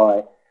or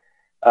Y.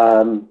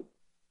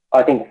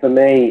 I think for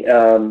me,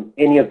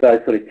 any of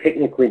those sort of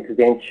technical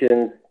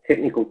interventions,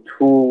 technical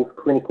tools,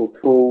 clinical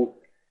tools,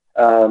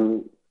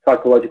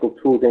 psychological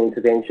tools and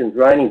interventions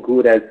are only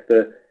good as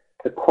the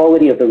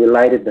quality of the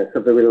relatedness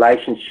of the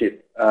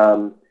relationship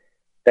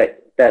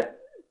that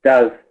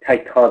does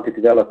take time to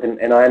develop,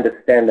 and I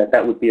understand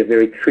that would be a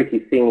very tricky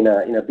thing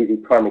in a busy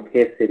primary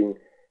care setting,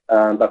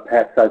 but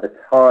perhaps over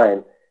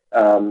time,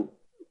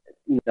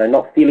 you know,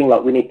 not feeling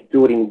like we need to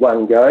do it in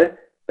one go,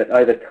 but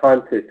over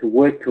time to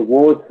work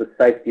towards the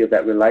safety of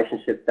that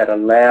relationship that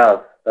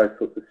allows those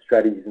sorts of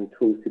strategies and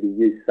tools to be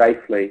used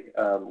safely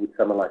with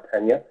someone like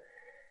Tanya,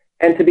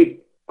 and to be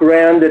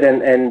grounded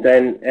and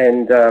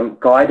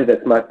guided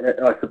as much,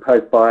 I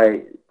suppose,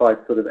 by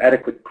sort of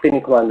adequate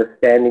clinical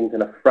understandings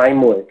and a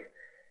framework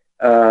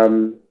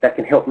that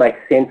can help make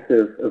sense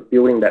of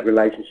building that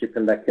relationship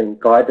and that can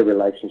guide the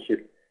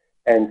relationship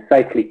and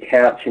safely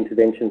couch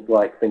interventions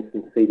like, for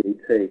instance,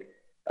 CBT.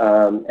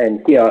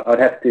 And here I'd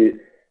have to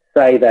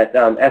say that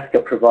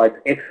ASCA provides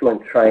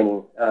excellent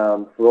training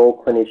for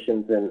all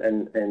clinicians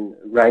and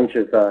range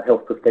of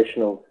health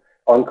professionals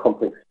on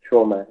complex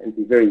trauma, and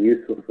be very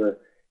useful for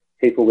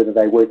people, whether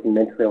they work in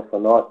mental health or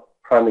not,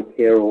 primary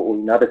care or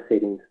in other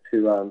settings,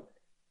 to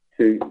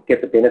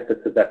get the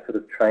benefits of that sort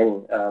of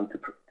training,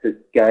 to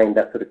gain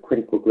that sort of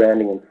critical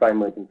grounding and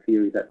framework and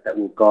theory that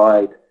will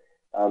guide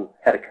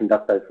how to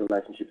conduct those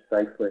relationships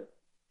safely.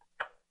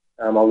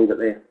 I'll leave it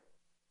there.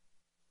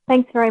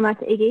 Thanks very much,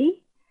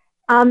 Iggy.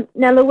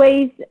 Now,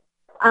 Louise,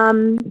 I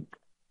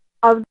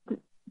would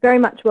very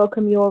much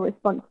welcome your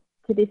response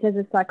to this as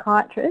a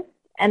psychiatrist,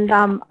 and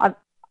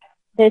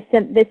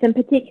there's some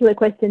particular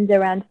questions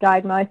around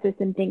diagnosis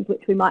and things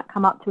which we might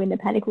come up to in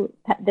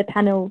the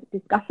panel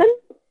discussion.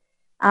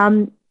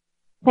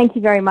 Thank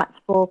you very much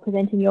for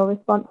presenting your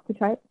response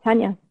to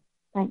Tanya.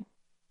 Thanks.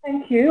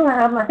 Thank you.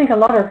 I think a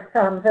lot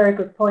of very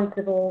good points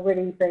have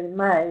already been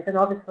made, and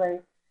obviously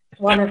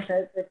one of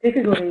the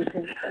difficulties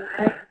in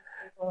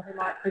people who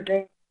might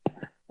present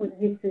with a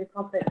history of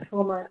complex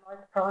trauma in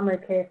most primary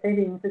care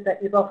settings is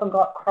that you've often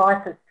got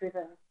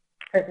crisis-driven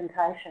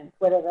presentations,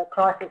 whether the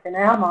crisis in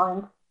our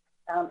mind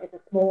is a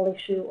small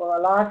issue or a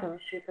larger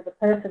issue. For the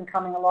person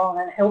coming along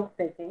and help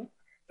seeking,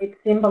 it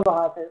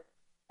symbolises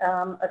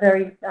a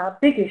very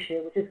big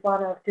issue, which is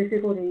one of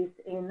difficulties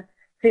in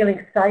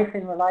feeling safe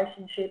in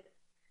relationships,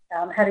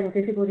 having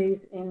difficulties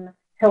in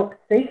help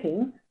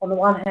seeking, on the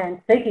one hand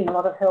seeking a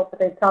lot of help, but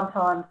then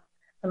sometimes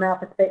from our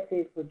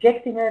perspective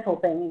rejecting it or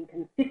being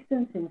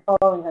inconsistent in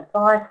following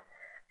advice.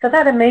 So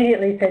that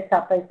immediately sets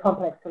up these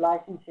complex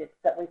relationships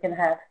that we can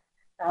have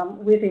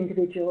with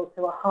individuals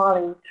who are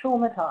highly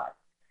traumatised.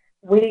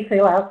 We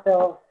feel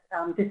ourselves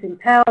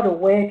disempowered, or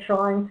we're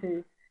trying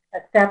to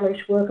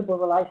establish workable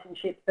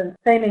relationships, and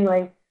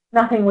seemingly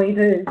nothing we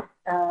do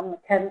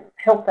can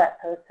help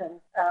that person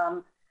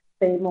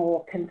be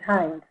more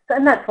contained.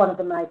 And that's one of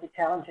the major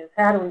challenges.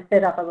 How do we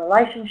set up a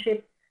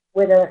relationship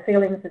where there are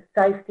feelings of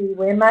safety,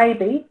 where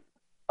maybe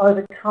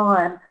over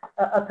time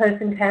a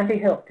person can be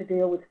helped to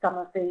deal with some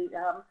of the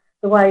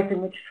ways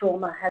in which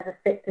trauma has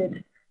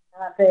affected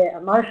their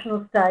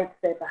emotional states,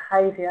 their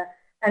behaviour,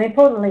 and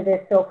importantly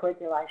their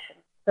self-regulation.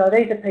 So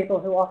these are people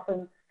who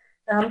often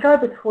go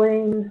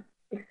between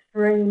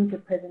extremes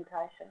of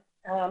presentation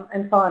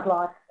and find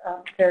life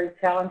very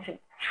challenging.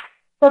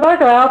 So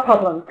those are our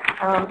problems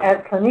as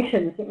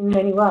clinicians in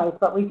many ways,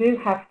 but we do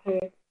have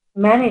to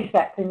manage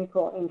that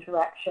clinical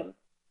interaction.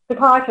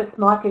 Psychiatrists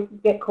might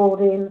get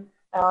called in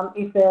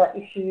if there are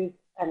issues,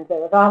 and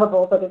they're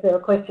available, but if there are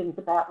questions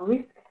about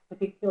risk,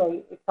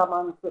 particularly if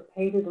someone's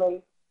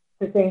repeatedly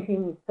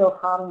presenting with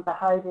self-harming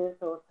behaviours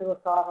or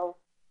suicidal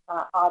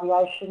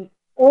ideation,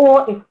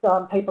 or if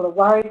people are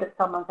worried that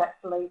someone's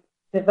actually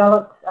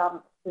developed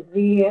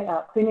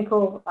severe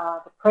clinical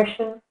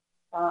depression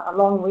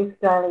along with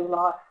daily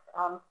life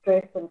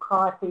stress and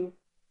crises,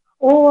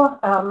 or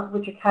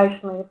which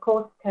occasionally, of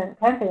course, can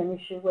be an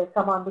issue where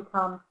someone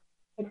becomes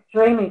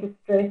extremely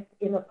distressed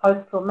in a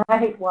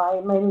post-traumatic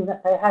way, meaning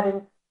that they're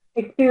having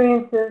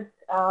experiences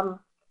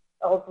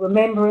of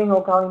remembering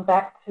or going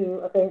back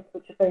to events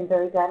which have been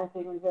very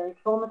damaging and very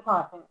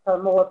traumatising, so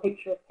more a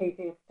picture of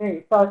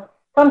PTSD. So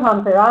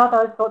sometimes there are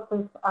those sorts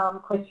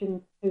of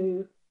questions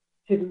to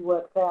be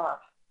worked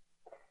out.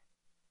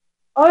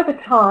 Over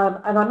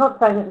time, and I'm not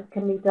saying that this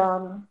can be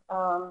done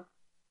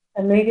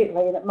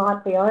immediately, and it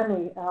might be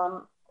only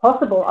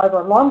possible over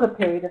a longer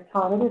period of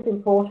time, it is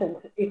important,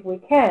 if we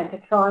can, to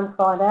try and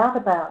find out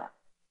about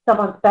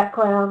someone's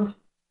background.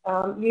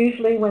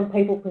 Usually when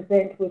people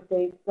present with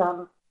these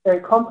very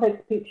complex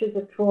pictures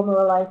of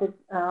trauma-related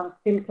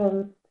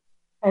symptoms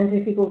and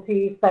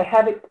difficulties, they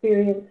have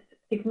experienced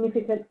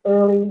significant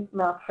early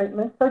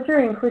maltreatment. So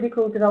during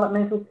critical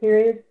developmental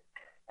periods,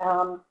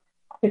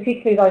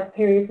 particularly those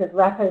periods of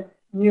rapid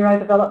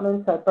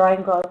neurodevelopment, so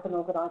brain growth and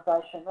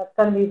organisation, that's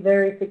going to be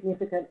very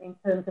significant in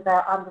terms of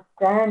our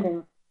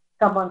understanding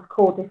someone's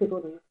core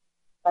difficulties.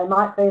 They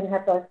might then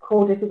have those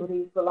core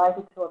difficulties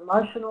related to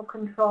emotional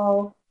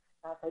control,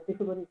 so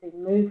difficulties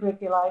in mood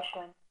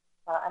regulation,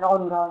 and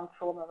ongoing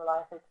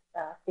trauma-related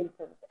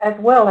symptoms, as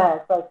well as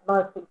those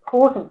most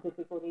important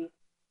difficulties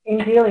in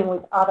dealing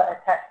with other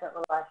attachment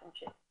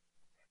relationships.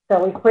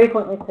 So we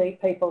frequently see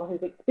people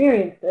who've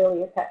experienced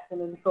early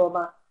attachment and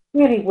trauma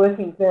really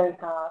working very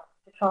hard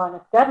to try and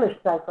establish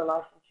safe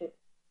relationships,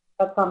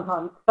 but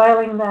sometimes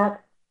failing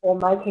that or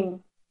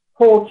making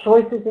poor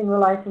choices in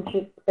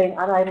relationships, being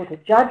unable to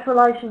judge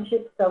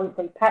relationships, so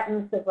we see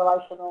patterns of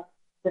relational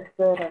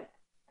disturbance.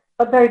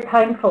 But very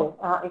painful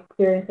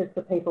experiences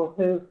for people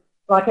who,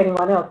 like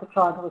anyone else, are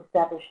trying to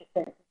establish a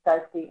sense of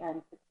safety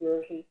and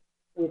security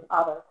with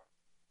others.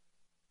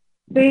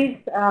 These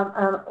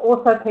are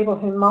also people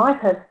who might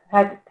have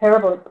had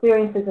terrible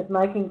experiences of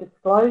making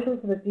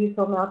disclosures of abuse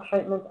or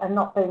maltreatment and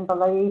not being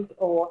believed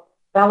or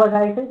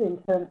validated in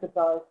terms of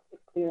those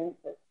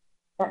experiences.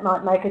 That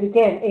might make it,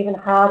 again, even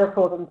harder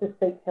for them to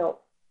seek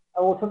help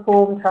or to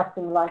form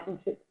trusting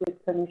relationships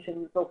with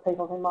clinicians or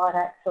people who might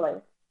actually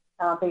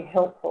be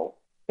helpful,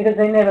 because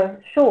they're never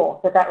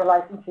sure that that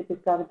relationship is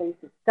going to be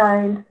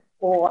sustained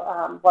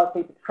or won't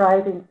be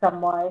betrayed in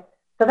some way.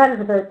 So that is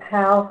a very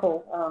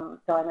powerful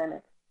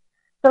dynamic.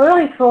 So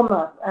early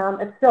trauma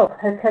itself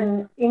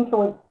can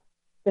influence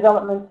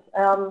development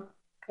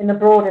in the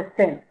broader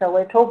sense. So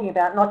we're talking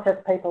about not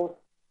just people's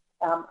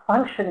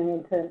functioning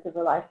in terms of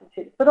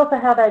relationships, but also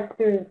how they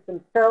experience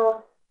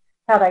themselves,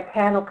 how they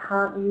can or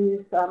can't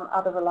use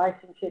other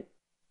relationships.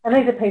 And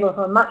these are people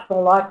who are much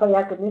more likely,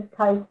 as in this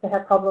case, to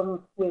have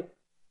problems with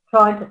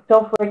trying to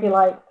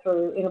self-regulate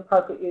through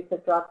inappropriate use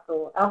of drugs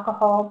or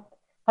alcohol,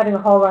 having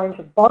a whole range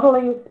of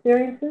bodily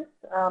experiences,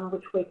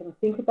 which we can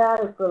think about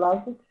as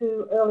related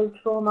to early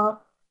trauma,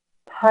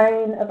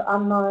 pain of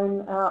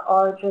unknown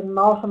origin,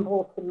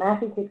 multiple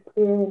somatic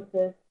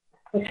experiences,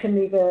 which can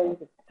be very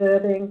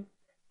disturbing,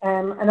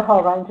 and a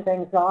whole range of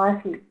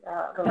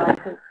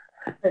anxiety-related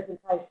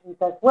presentations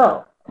as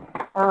well.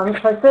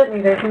 So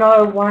certainly there's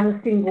no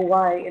one single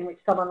way in which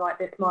someone like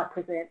this might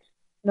present,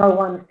 no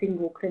one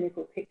single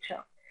clinical picture.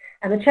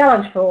 And the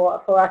challenge for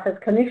us as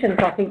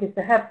clinicians, I think, is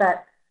to have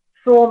that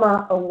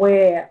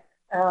trauma-aware,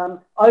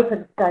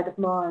 open state of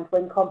mind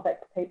when complex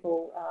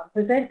people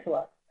present to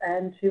us,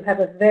 and to have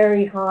a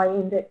very high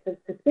index of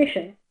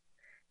suspicion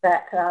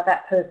that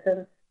that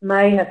person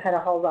may have had a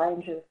whole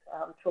range of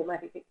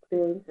traumatic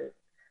experiences.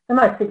 The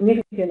most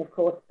significant, of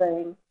course,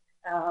 being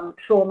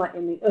trauma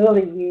in the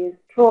early years,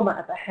 trauma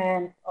at the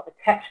hands of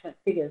attachment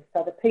figures.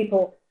 So the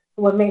people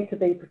who were meant to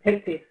be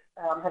protective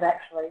have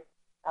actually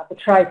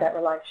betrayed that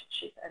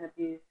relationship and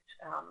abused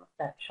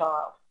that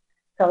child.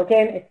 So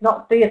again, it's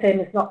not,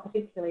 DSM is not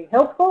particularly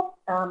helpful.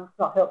 It's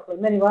not helpful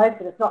in many ways,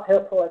 but it's not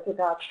helpful as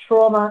regards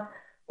trauma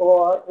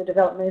or the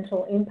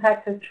developmental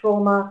impact of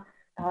trauma,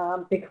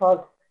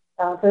 because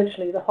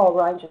virtually the whole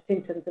range of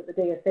symptoms that the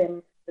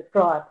DSM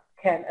describes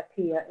can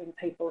appear in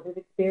people who've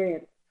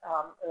experienced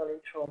early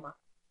trauma.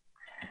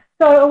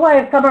 So a way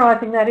of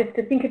summarising that is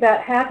to think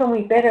about how can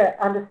we better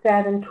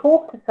understand and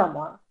talk to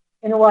someone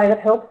in a way that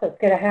helps us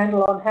get a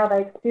handle on how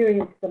they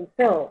experience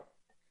themselves,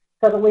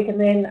 so that we can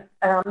then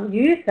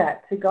use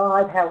that to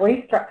guide how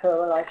we structure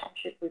a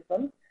relationship with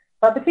them,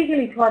 but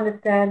particularly to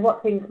understand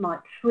what things might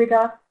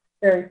trigger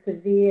very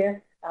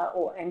severe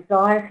or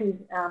anxiety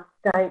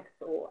states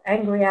or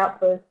angry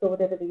outbursts or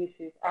whatever the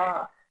issues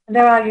are. And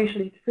there are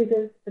usually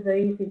triggers for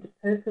these,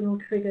 interpersonal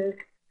triggers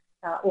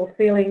or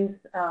feelings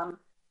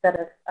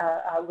that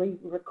are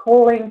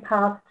recalling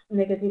past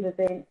negative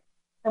events.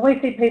 And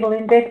we see people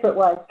in desperate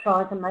ways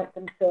trying to make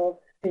themselves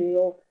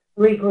feel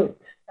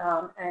regrouped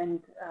and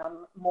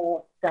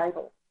more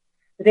stable.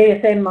 The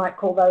DSM might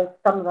call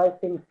some of those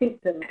things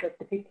symptoms of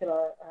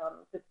particular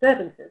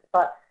disturbances,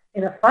 but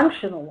in a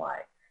functional way,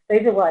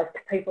 these are ways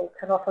people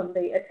can often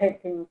be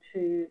attempting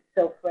to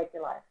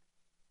self-regulate.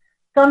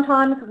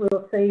 Sometimes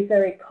we'll see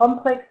very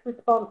complex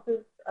responses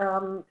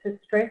to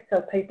stress,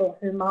 so people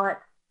who might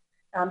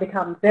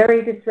become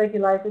very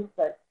dysregulated,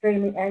 so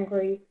extremely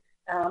angry,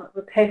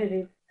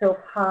 repetitive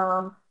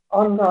self-harm,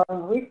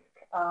 ongoing risk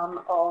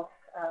of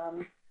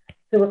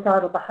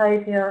suicidal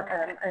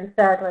behaviour, and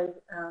sadly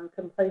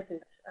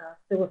completed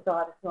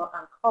suicide is not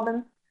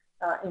uncommon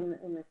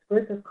in this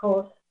group, of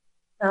course.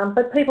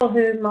 But people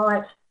who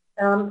might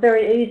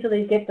very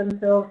easily get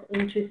themselves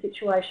into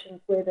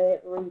situations where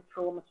they're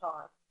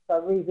re-traumatised, so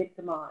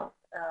re-victimised,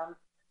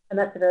 and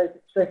that's a very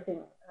distressing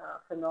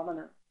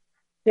phenomenon.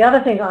 The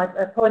other thing,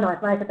 a point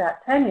I'd make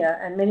about Tanya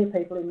and many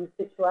people in this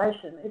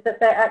situation is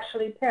that they're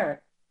actually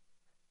parents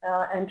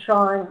and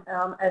trying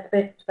as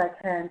best they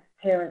can to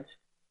parent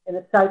in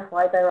a safe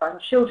way their own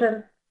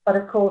children, but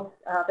of course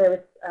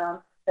there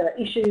are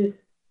issues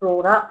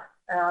brought up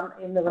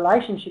in the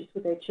relationships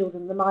with their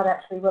children that might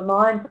actually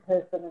remind the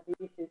person of the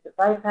issues that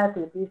they've had,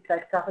 the abuse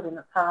they've suffered in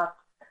the past.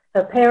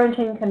 So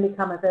parenting can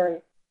become a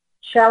very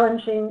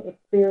challenging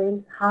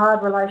experience,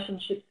 hard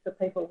relationships for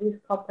people with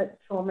complex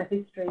trauma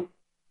histories.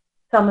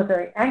 Some are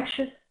very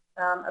anxious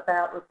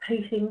about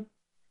repeating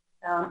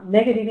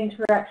negative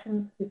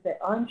interactions with their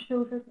own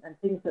children and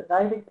things that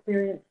they've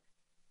experienced.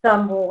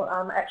 Some will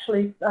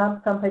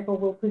some people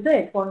will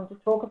present wanting to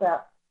talk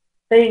about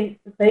being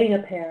a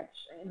parent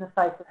in the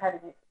face of having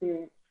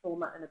experienced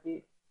trauma and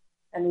abuse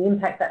and the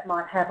impact that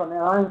might have on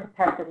their own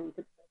capacity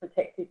to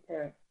protect their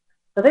parents.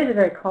 So these are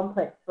very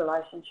complex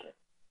relationships.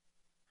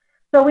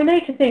 So we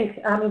need to think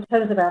in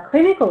terms of our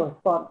clinical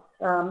response,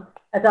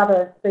 as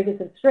other speakers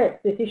have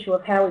stressed, this issue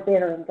of how we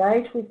better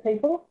engage with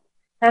people.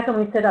 How can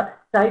we set up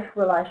safe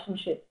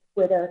relationships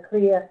where there are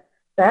clear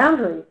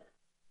boundaries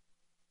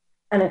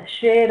and a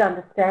shared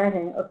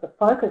understanding of the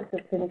focus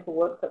of clinical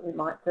work that we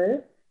might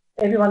do?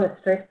 Everyone has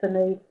stressed the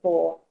need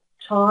for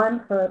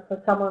time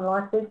for someone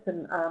like this,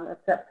 and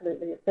it's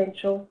absolutely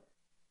essential.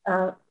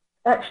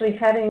 Actually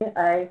having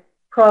a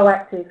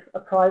proactive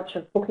approach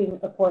of booking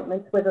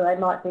appointments, whether they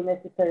might be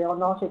necessary or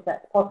not, if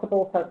that's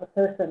possible, so that the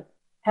person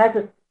has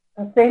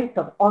a sense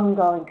of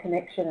ongoing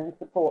connection and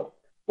support,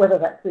 whether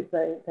that's with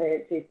their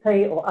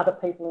GP or other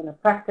people in the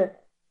practice,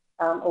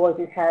 or if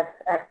you have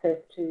access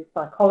to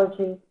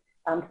psychology,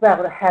 to be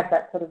able to have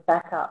that sort of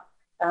backup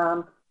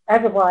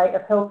as a way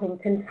of helping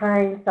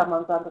contain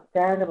someone's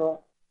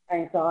understandable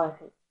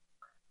anxiety.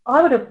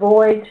 I would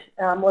avoid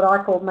what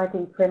I call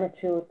making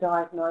premature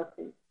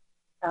diagnoses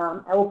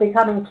or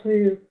becoming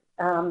too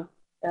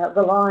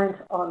reliant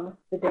on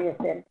the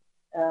DSM.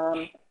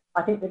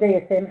 I think the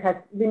DSM has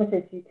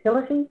limited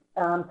utility.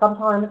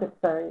 Sometimes it's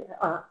very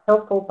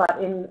helpful,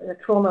 but in the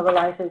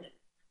trauma-related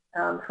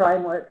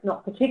framework,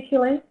 not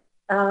particularly.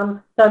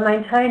 So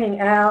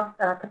maintaining our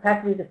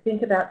capacity to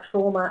think about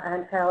trauma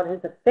and how it has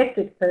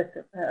affected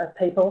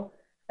people,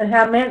 and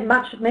how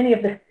many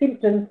of the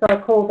symptoms,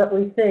 so-called, that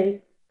we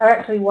see are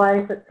actually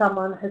ways that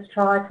someone has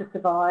tried to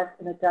survive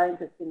in a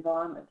dangerous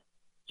environment.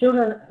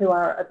 Children who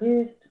are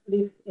abused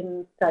live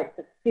in states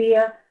of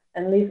fear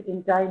and live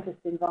in dangerous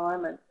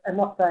environments, and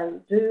what they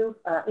do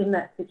in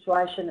that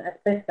situation as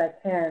best they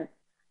can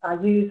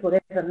use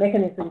whatever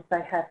mechanisms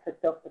they have for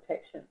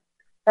self-protection.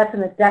 That's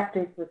an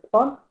adaptive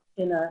response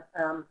in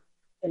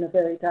a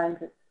very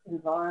dangerous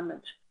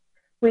environment.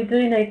 We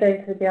do need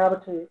then to be able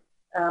to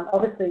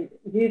obviously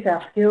use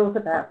our skills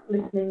about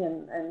listening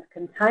and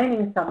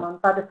containing someone,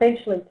 but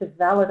essentially to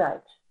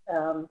validate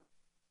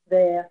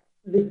their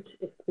lived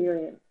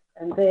experience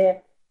and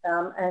their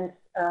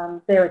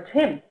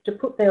attempts to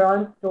put their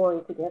own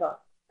story together.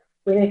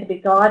 We need to be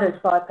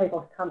guided by people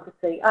who come to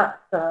see us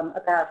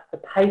about the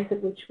pace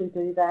at which we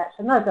do that.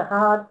 And those are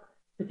hard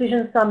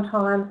decisions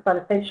sometimes, but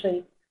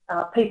essentially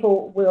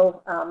people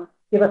will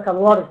give us a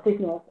lot of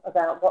signals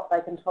about what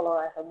they can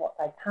tolerate and what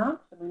they can't,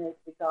 and we need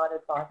to be guided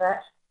by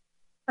that.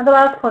 And the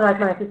last point I'd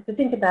make is to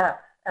think about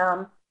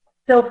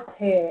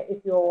self-care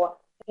if you're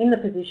in the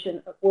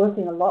position of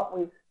working a lot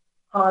with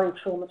highly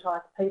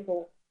traumatised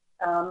people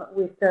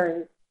with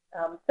very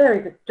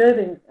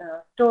disturbing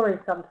stories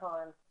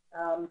sometimes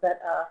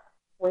that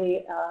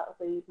we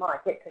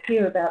might get to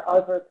hear about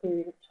over a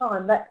period of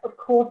time. That, of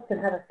course, can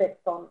have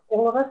effects on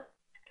all of us,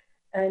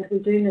 and we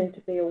do need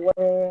to be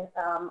aware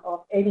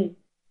of any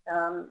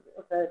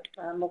of the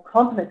more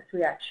complex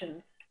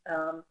reactions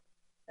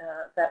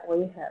that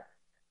we have.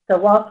 So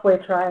whilst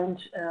we're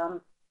trained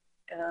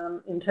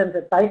in terms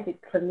of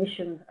basic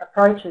clinician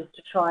approaches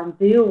to try and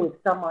deal with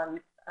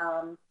someone's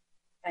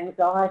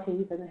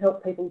anxieties and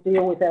help people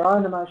deal with their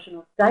own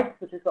emotional states,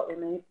 which is what we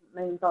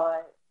mean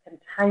by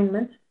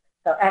containment,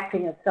 so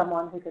acting as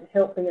someone who can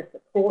help be a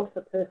support for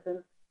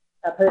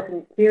a person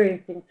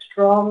experiencing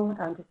strong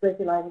and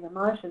dysregulating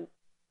emotions,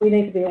 we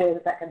need to be aware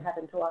that that can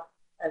happen to us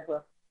as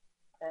well.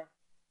 Okay.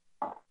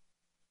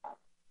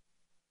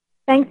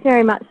 Thanks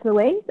very much,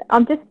 Louise.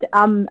 I'm just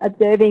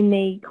observing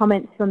the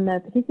comments from the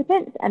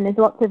participants, and there's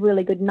lots of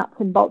really good nuts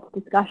and bolts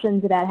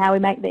discussions about how we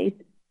make these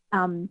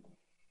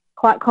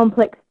quite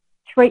complex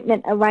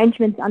treatment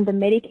arrangements under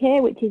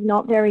Medicare, which is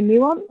not very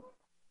nuanced.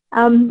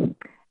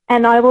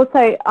 And I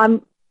also,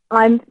 I'm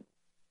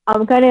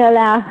going to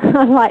allow,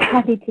 I'd like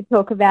Kathy to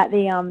talk about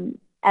the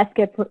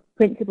ASCA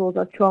principles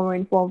of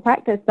trauma-informed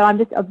practice, but I'm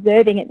just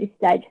observing at this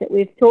stage that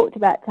we've talked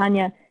about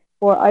Tanya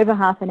for over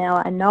half an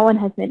hour and no one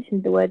has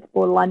mentioned the words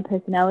borderline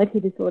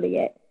personality disorder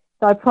yet.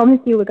 So I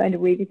promise you we're going to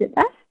revisit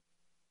that.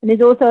 And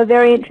there's also a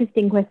very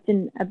interesting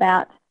question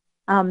about,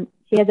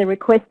 she has a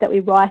request that we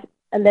write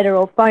a letter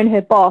or phone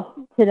her boss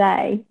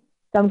today.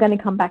 So I'm going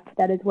to come back to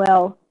that as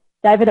well.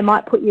 David, I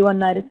might put you on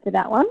notice for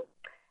that one.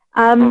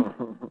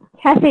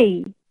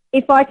 Kathy,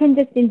 if I can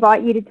just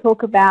invite you to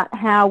talk about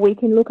how we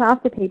can look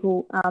after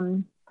people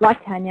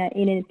like Tanya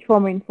in a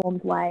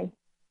trauma-informed way.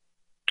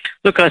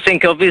 Look, I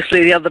think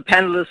obviously the other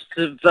panellists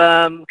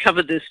have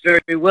covered this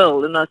very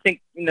well, and I think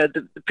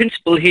the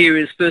principle here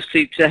is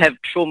firstly to have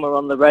trauma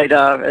on the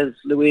radar, as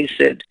Louise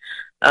said,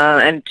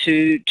 and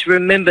to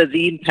remember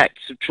the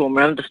impacts of trauma,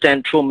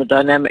 understand trauma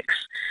dynamics.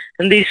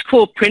 And these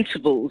core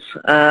principles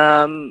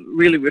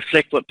really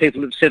reflect what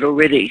people have said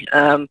already.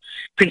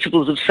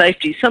 Principles of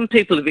safety. Some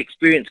people who've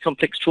experienced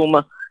complex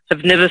trauma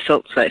have never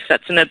felt safe.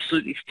 That's an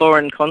absolutely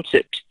foreign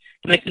concept.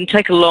 And it can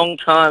take a long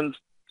time,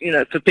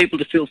 for people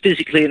to feel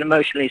physically and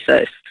emotionally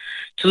safe.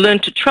 To learn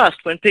to trust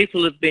when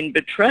people have been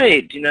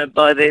betrayed,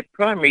 by their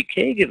primary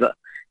caregiver.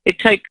 It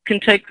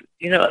can take,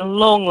 a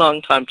long,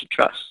 long time to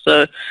trust.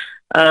 So,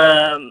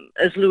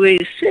 as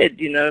Louise said,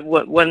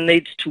 one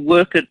needs to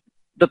work at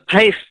the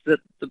pace that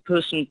the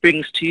person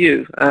brings to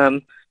you,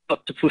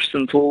 not to push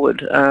them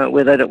forward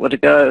where they don't want to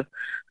go.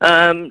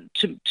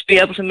 To be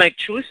able to make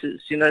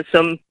choices.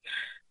 Some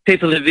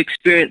people have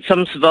experienced,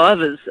 some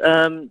survivors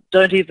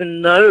don't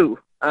even know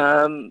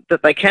that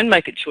they can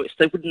make a choice.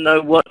 They wouldn't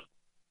know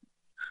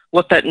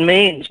what that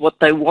means, what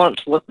they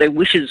want, what their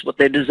wishes, what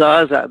their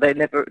desires are.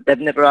 They've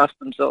never asked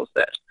themselves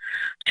that.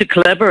 To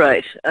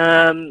collaborate,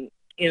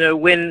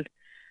 when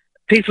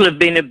people have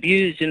been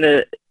abused in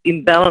an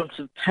imbalance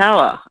of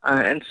power,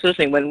 and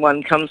certainly when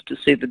one comes to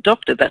see the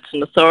doctor, that's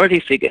an authority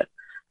figure.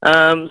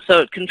 So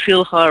it can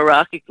feel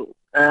hierarchical,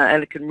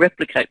 and it can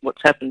replicate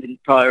what's happened in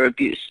prior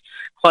abuse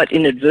quite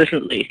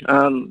inadvertently.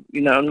 I'm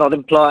not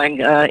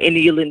implying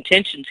any ill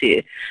intentions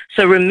here.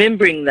 So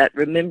remembering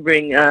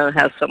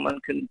how someone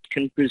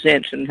can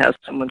present and how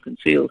someone can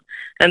feel.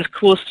 And of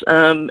course,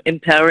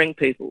 empowering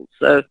people.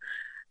 So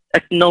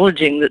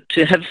acknowledging that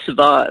to have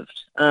survived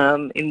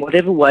in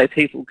whatever way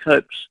people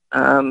coped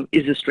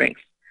is a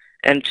strength.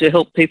 And to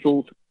help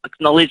people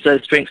acknowledge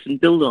those strengths and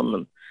build on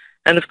them.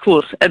 And of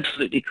course,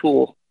 absolutely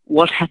core,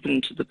 what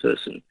happened to the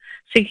person?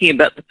 Thinking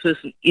about the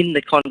person in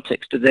the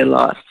context of their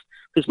life.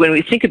 Because when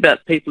we think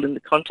about people in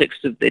the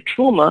context of their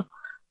trauma,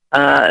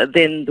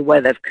 then the way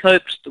they've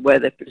coped, the way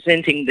they're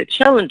presenting their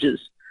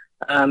challenges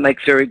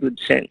make very good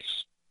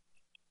sense.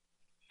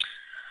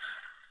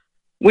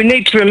 We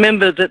need to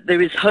remember that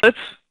there is hope,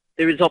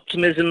 there is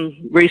optimism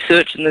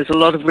research, and there's a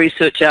lot of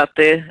research out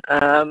there.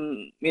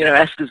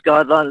 ASCA's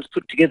guidelines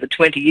put together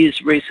 20 years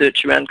of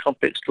research around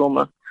complex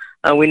trauma.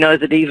 We know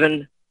that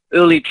even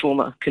early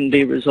trauma can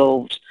be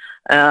resolved.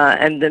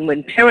 And then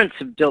when parents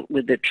have dealt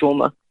with their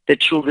trauma, their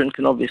children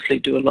can obviously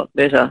do a lot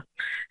better.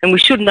 And we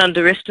shouldn't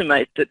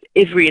underestimate that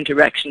every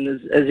interaction,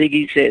 as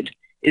Iggy said,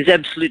 is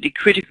absolutely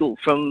critical,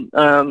 from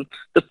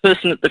the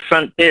person at the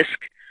front desk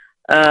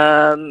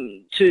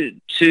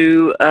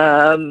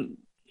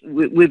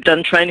we've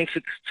done training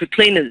for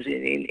cleaners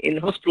in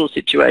hospital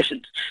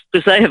situations,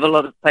 because they have a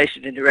lot of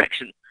patient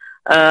interaction.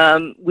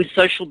 With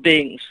social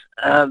beings,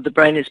 the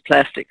brain is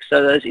plastic,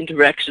 so those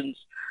interactions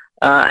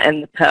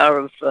and the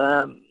power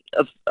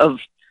of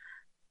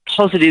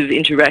positive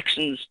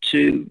interactions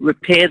to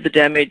repair the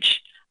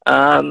damage,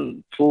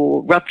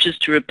 for ruptures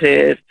to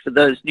repair, for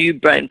those new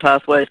brain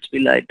pathways to be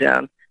laid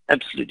down,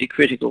 absolutely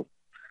critical.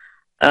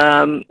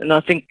 And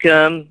I think,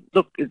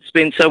 look, it's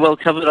been so well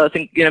covered. I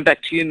think,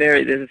 back to you,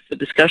 Mary, for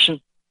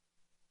discussion.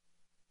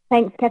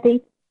 Thanks,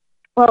 Kathy.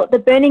 Well, the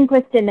burning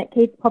question that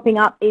keeps popping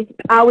up is,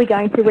 are we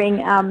going to ring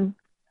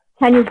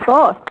Tanya's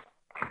boss?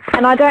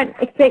 And I don't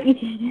expect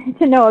you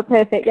to know a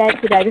perfect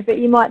answer, David, but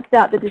you might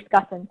start the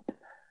discussion.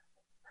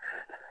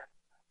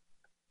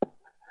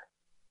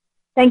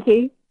 Thank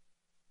you.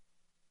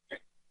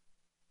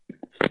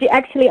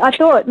 Actually, I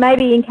thought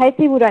maybe in case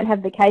people don't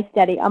have the case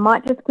study, I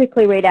might just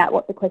quickly read out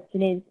what the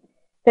question is.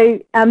 So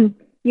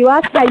you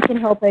ask how you can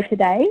help her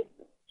today.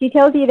 She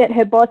tells you that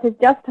her boss has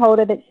just told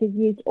her that she's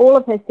used all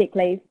of her sick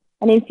leave,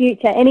 and in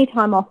future any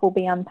time off will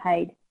be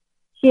unpaid.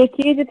 She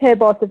accuses her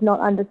boss of not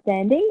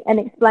understanding and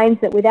explains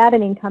that without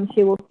an income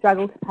she will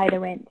struggle to pay the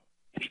rent.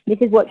 This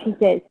is what she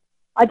says.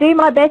 I do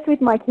my best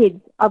with my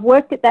kids. I've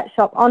worked at that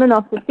shop on and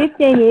off for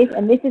 15 years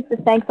and this is the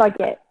thanks I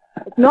get.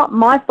 It's not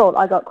my fault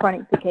I got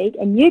chronic fatigue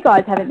and you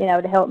guys haven't been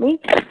able to help me,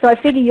 so I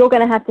figure you're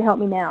going to have to help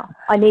me now.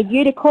 I need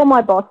you to call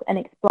my boss and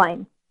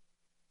explain.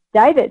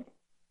 David.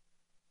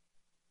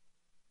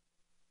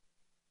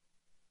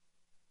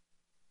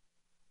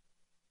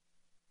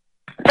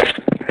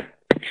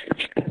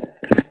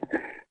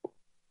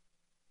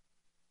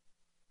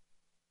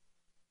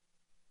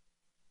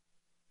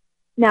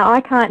 Now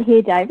I can't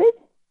hear David.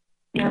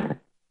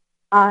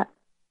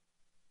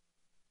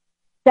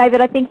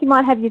 David, I think you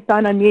might have your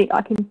phone on mute.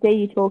 I can see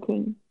you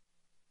talking.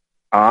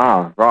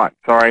 Ah, right.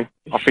 Sorry.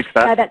 I'll fix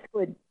that. No, that's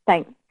good.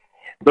 Thanks.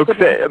 Look,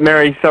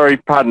 Mary, sorry,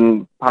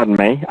 pardon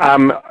me.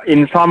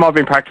 In the time I've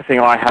been practicing,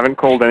 I haven't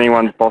called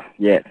anyone's boss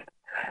yet.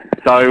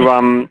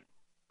 So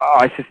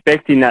I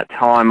suspect in that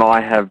time I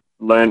have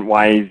learned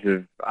ways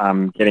of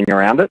getting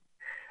around it.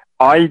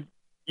 I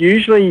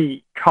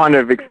usually kind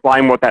of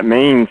explain what that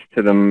means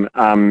to them,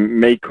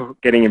 me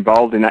getting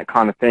involved in that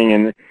kind of thing,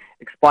 and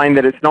explain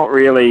that it's not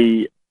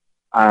really,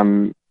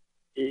 I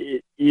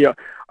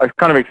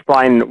kind of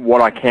explain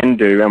what I can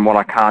do and what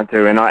I can't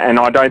do, and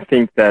I don't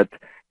think that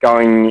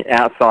going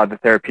outside the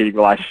therapeutic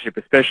relationship,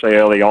 especially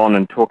early on,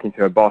 and talking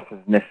to a boss is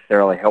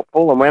necessarily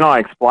helpful. And when I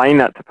explain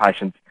that to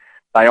patients,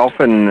 they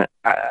often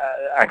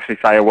actually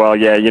say, well,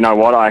 yeah, you know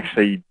what, I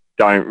actually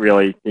don't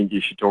really think you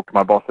should talk to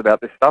my boss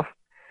about this stuff.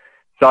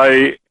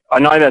 So I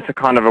know that's a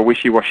kind of a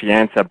wishy-washy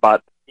answer,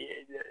 but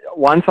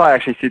once I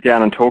actually sit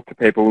down and talk to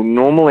people,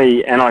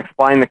 normally, and I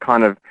explain the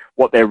kind of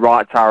what their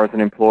rights are as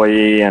an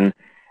employee and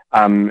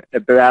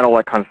about all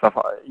that kind of stuff,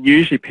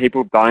 usually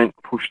people don't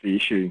push the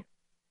issue.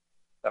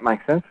 That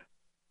makes sense?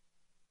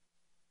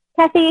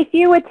 Kathy, if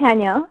you were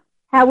Tanya,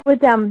 how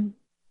would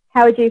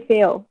you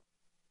feel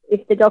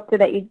if the doctor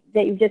that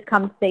you've just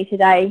come to see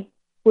today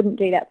wouldn't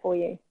do that for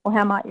you? Or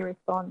how might you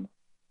respond?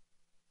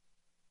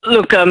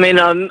 Look, I mean,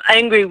 I'm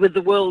angry with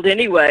the world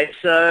anyway,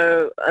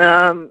 so,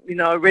 you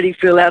know, I already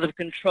feel out of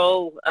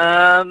control.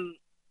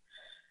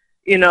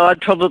 You know, I'd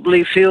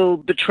probably feel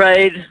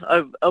betrayed.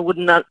 I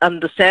wouldn't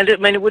understand it.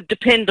 I mean, it would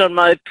depend on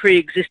my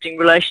pre-existing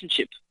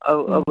relationship,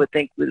 I would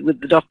think,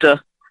 with the doctor,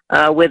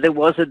 whether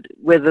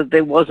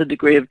there was a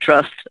degree of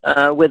trust,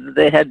 whether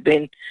there had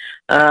been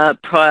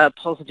prior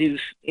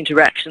positive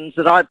interactions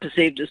that I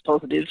perceived as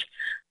positive.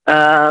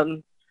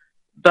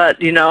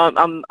 But, you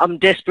know, I'm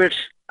desperate.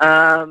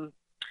 I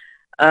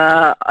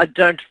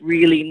don't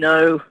really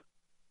know.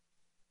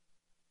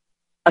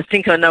 I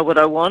think I know what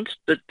I want,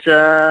 but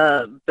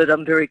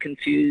I'm very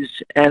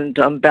confused and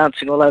I'm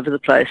bouncing all over the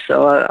place.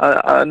 So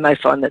I may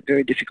find that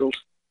very difficult.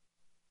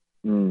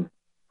 Mm.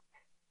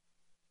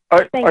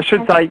 I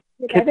should say,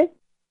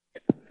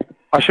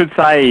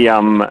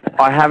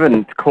 I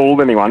haven't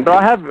called anyone, but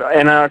I have,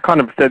 and I kind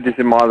of said this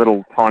in my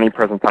little tiny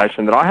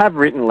presentation, that I have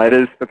written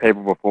letters for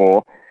people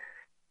before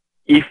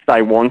if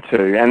they want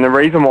to. And the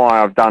reason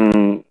why I've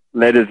done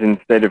letters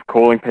instead of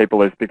calling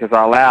people is because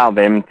I allow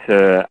them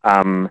to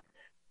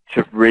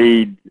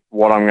read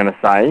what I'm going to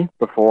say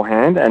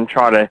beforehand and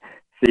try to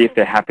see if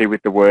they're happy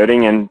with the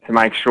wording, and to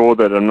make sure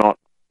that I'm not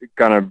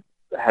going to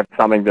have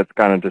something that's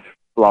going to just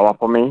blow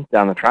up on me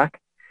down the track.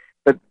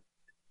 But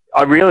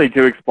I really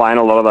do explain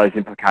a lot of those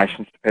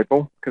implications to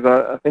people, because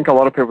I think a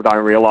lot of people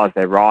don't realise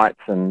their rights.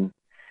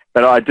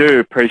 But I do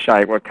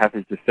appreciate what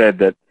Kathy's just said,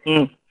 that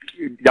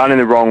done in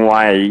the wrong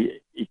way,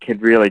 it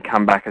could really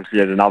come back as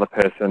yet another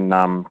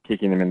person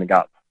kicking them in the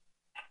guts.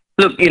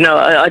 Look, you know,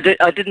 I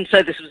didn't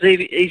say this was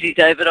easy,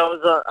 David. I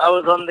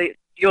was on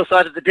your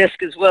side of the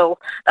desk as well.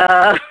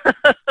 It's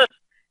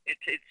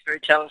very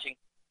challenging.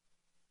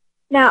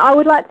 Now, I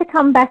would like to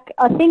come back.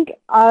 I think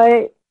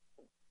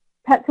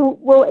perhaps,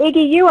 well,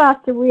 Iggy, you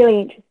asked a really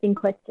interesting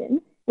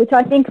question, which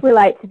I think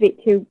relates a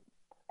bit to,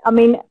 I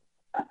mean,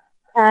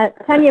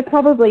 Tanya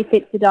probably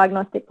fits the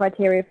diagnostic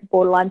criteria for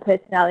borderline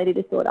personality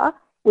disorder.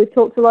 We've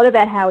talked a lot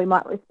about how we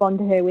might respond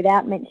to her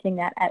without mentioning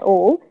that at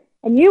all.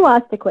 And you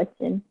asked a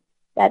question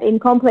that in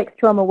complex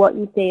trauma, what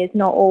you see is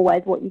not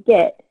always what you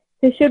get.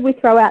 So should we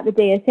throw out the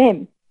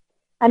DSM?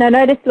 And I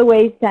noticed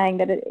Louise saying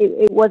that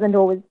it wasn't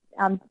always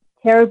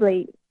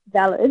terribly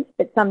valid,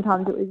 but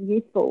sometimes it was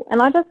useful.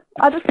 And I just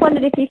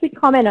wondered if you could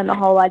comment on the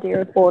whole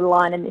idea of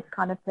borderline in this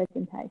kind of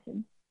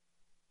presentation.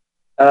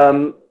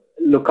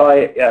 Look,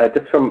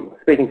 just from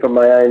speaking from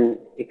my own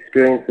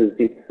experiences,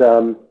 it's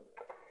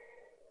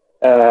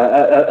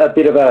a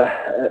bit of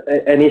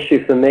an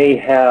issue for me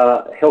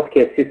how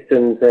healthcare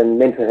systems and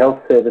mental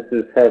health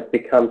services have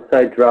become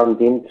so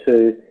drummed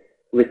into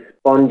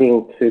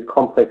responding to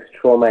complex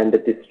trauma and the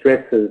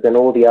distresses and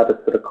all the other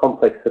sort of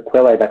complex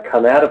sequelae that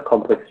come out of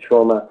complex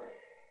trauma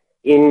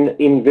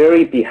in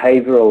very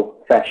behavioural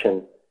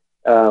fashion,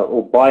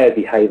 or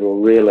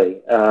biobehavioural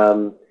really,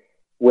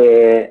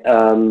 where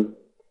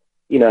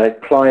you know,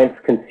 clients,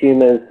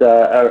 consumers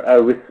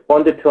are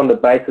responded to on the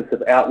basis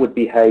of outward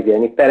behaviour.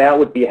 And if that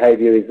outward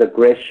behaviour is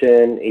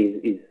aggression,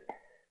 is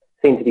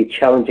seen to be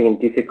challenging and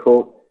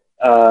difficult,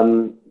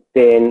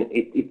 then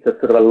it's a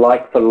sort of a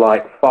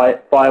like-for-like,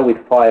 fire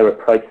with fire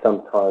approach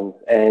sometimes.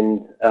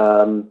 And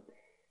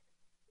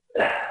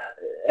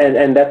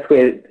that's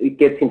where it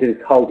gets into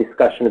this whole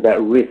discussion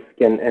about risk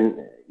and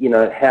you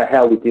know,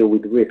 how we deal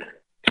with risk.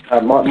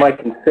 My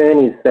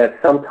concern is that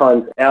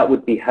sometimes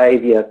outward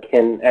behaviour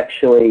can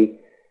actually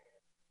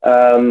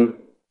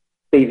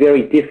be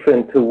very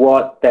different to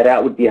what that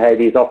outward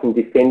behaviour is often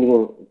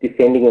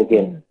defending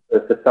against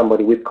for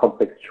somebody with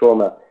complex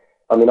trauma.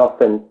 I mean,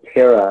 often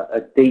terror, a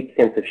deep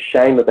sense of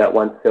shame about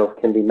oneself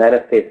can be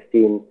manifest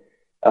in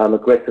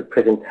aggressive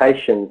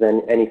presentations,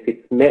 and if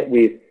it's met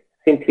with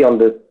simply on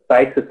the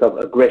basis of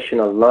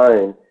aggression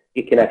alone,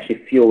 it can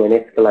actually fuel and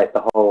escalate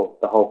the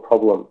whole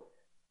problem.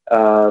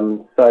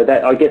 So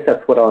that, I guess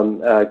that's what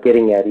I'm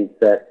getting at, is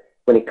that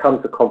when it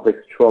comes to complex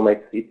trauma,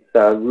 it's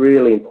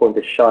really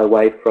important to shy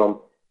away from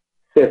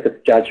surface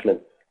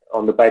judgments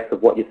on the basis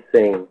of what you're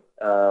seeing,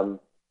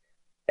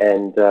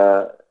 and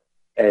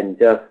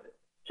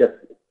just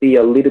be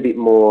a little bit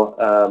more,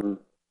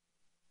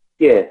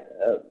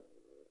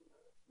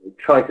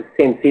 trying to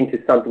sense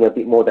into something a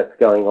bit more that's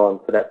going on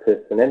for that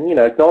person. And, you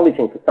know,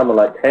 acknowledging for someone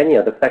like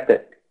Tanya the fact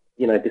that,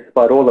 you know,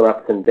 despite all her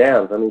ups and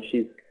downs, I mean,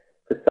 she's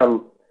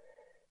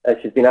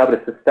been able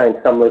to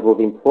sustain some level of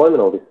employment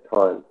all this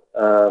time.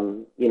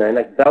 You know, and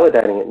like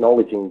validating,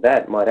 acknowledging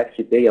that might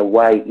actually be a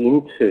way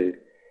into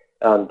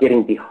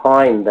getting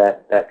behind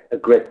that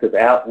aggressive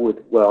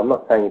outward, well, I'm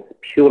not saying it's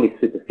purely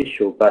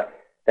superficial, but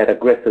that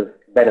aggressive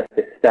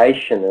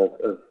manifestation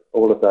of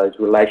all of those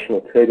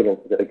relational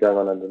turbulences that are going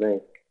on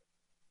underneath.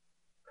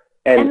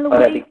 And I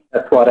don't think,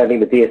 that's why I don't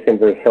think the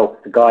DSM really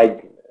helps to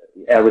guide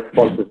our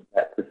responses in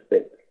that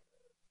respect.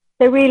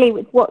 So really,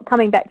 it's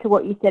coming back to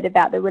what you said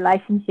about the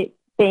relationship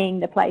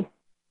being the place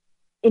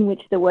in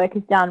which the work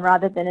is done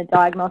rather than a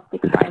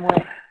diagnostic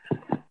framework.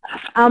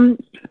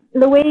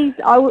 Louise,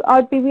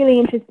 I'd be really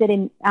interested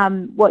in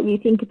what you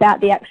think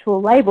about the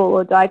actual label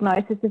or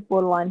diagnosis of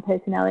borderline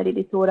personality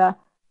disorder,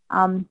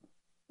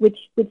 which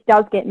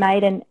does get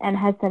made and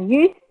has some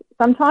use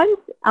sometimes,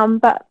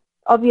 but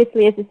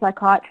obviously as a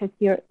psychiatrist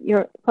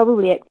you're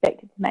probably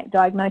expected to make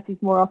diagnoses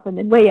more often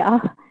than we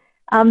are.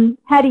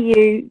 How do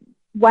you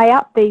weigh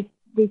up these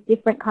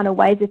different kind of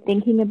ways of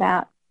thinking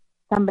about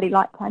somebody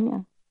like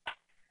Tanya?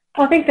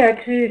 I think there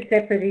are two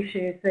separate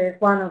issues. There's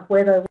one of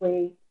whether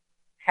we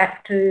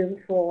have to,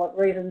 for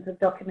reasons of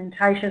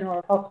documentation or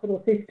of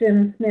hospital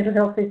systems, mental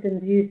health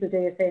systems, use the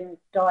DSM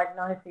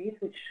diagnoses,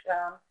 which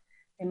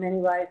in many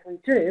ways we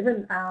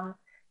do,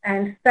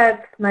 and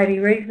that's maybe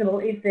reasonable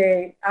if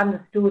they're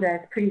understood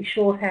as pretty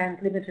shorthand,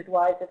 limited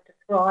ways of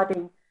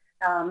describing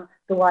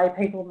the way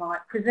people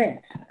might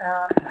present.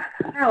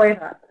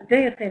 However, the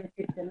DSM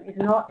system is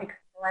not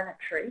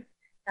explanatory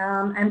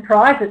and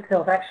prides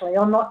itself actually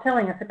on not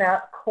telling us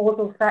about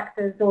causal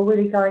factors or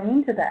really going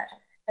into that.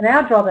 And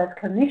our job as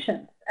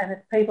clinicians and as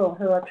people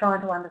who are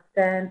trying to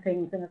understand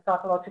things in a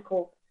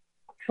psychological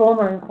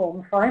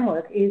trauma-informed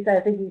framework is,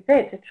 as you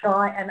said, to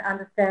try and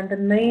understand the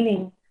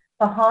meaning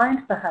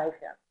behind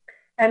behaviour.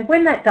 And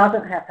when that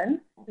doesn't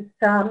happen,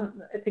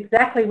 it's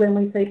exactly when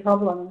we see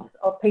problems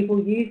of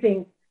people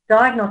using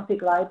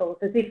diagnostic labels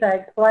as if they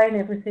explain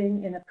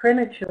everything in a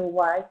premature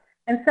way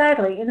and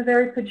sadly in a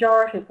very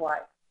pejorative way.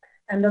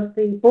 And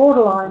the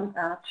borderline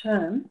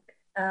term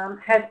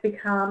has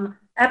become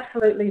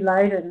absolutely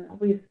laden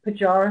with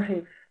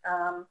pejorative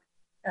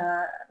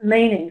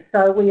meaning.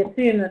 So we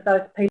assume that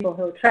those people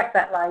who attract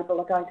that label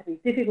are going to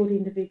be difficult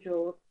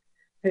individuals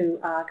who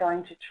are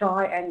going to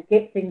try and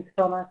get things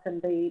from us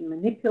and be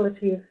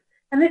manipulative.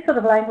 And this sort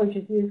of language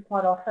is used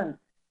quite often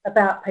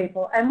about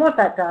people. And what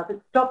that does,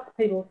 it stops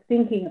people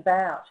thinking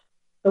about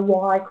the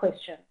why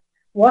question.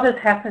 What has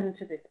happened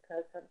to this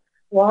person?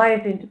 Why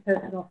is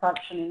interpersonal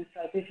functioning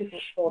so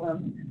difficult for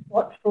them?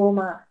 What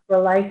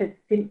trauma-related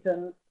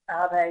symptoms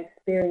are they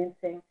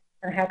experiencing,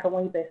 and how can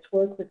we best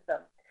work with them?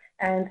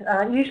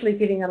 And usually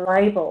giving a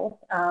label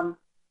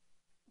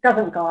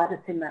doesn't guide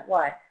us in that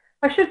way.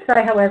 I should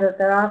say, however, that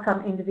there are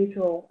some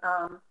individuals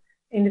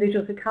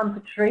who come for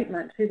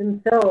treatment who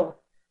themselves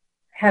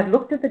have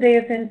looked at the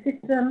DSM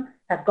system,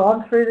 have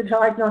gone through the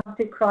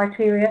diagnostic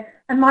criteria,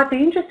 and might be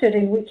interested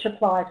in which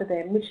apply to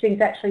them, which things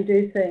actually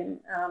do seem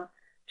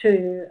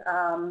to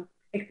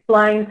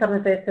explain some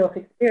of their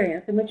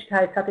self-experience, in which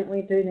case I think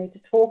we do need to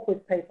talk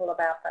with people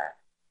about that.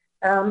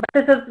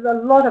 There's a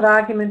lot of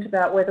argument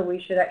about whether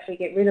we should actually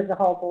get rid of the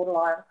whole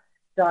borderline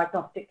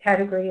diagnostic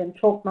category and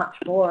talk much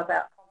more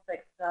about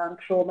complex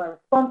trauma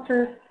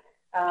responses,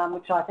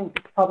 which I think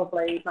is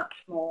probably much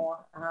more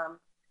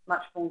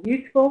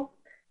useful.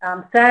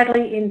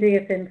 Sadly, in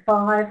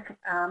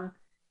DSM-5,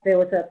 there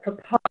was a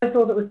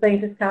proposal that was being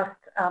discussed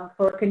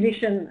for a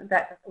condition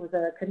that was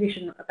a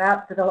condition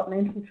about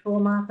developmental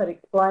trauma that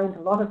explained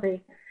a lot of the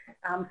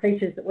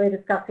features that we're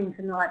discussing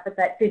tonight, but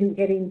that didn't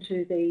get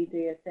into the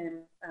DSM,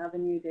 the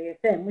new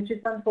DSM, which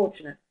is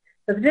unfortunate.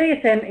 So the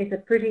DSM is a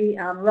pretty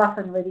rough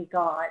and ready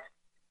guide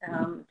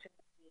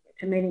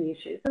to many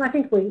issues, and I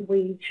think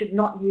we should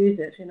not use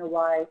it in a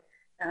way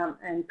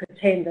and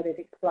pretend that it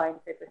explains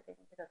everything,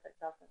 because it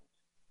doesn't.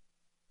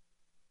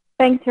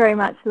 Thanks very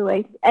much,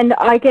 Louise. And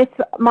I guess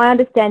my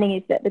understanding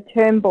is that the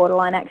term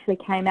borderline actually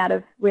came out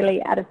of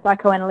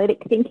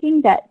psychoanalytic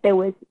thinking, that there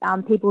was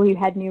people who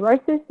had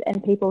neurosis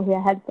and people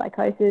who had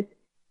psychosis,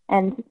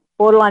 and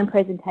borderline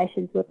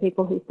presentations were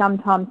people who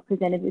sometimes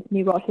presented with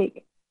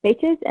neurotic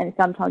features and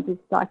sometimes with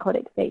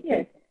psychotic features.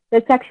 Yes. So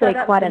it's actually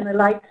quite in the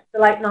late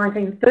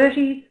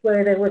 1930s,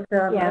 where there was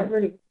a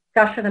really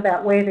discussion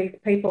about where these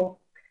people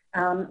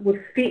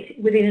would fit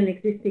within an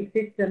existing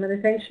system, and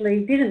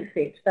essentially didn't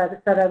fit. So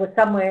they were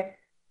somewhere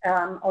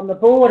on the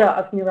border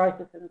of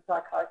neurosis and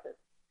psychosis,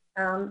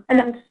 and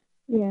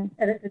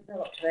it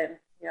developed then.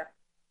 Yeah.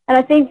 And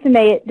I think for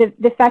me,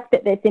 the fact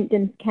that their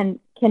symptoms can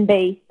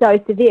be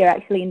so severe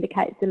actually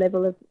indicates the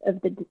level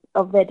of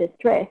their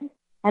distress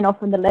and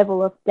often the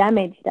level of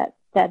damage that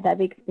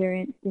they've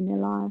experienced in their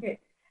lives.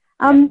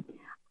 Yeah.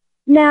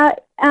 Now,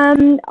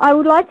 I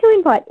would like to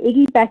invite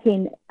Iggy back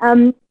in.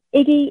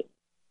 Iggy,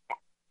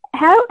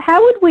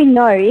 how would we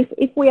know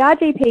if we are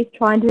GPs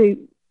trying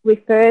to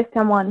refer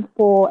someone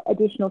for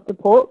additional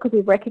support, because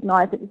we've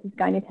recognised that this is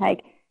going to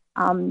take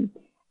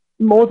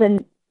more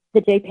than the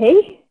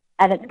GP,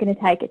 and it's going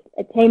to take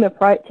a team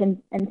approach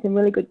and some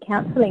really good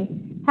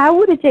counselling. How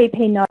would a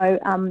GP know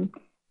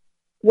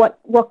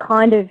what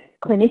kind of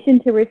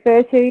clinician to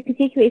refer to,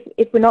 particularly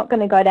if we're not going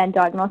to go down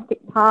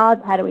diagnostic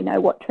paths? How do we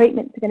know what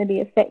treatments are going to be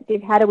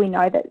effective? How do we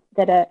know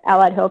that an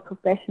allied health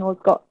professional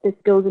has got the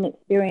skills and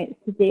experience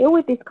to deal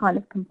with this kind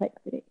of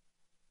complexity?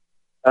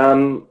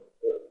 The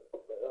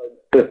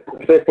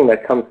first thing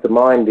that comes to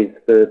mind is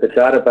the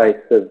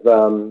database of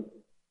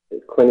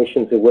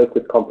clinicians who work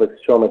with complex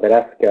trauma that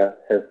ASCA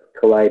has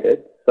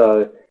collated.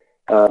 So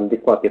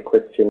this might be a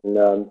question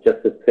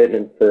just as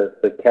pertinent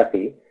for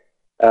Kathy.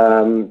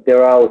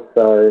 There are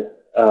also,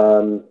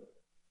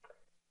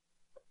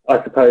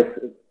 I suppose,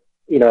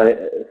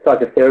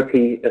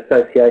 psychotherapy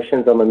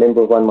associations. I'm a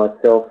member of one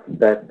myself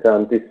that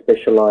do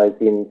specialise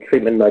in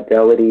treatment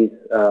modalities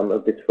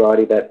of this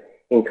variety that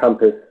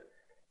encompass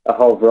a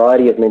whole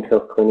variety of mental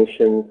health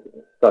clinicians,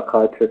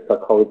 psychiatrists,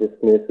 psychologists,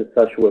 nurses,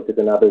 social workers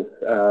and others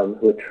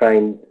who are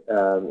trained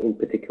in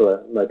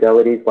particular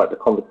modalities, like the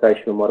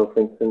conversational model, for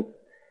instance,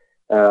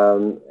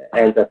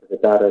 and that's the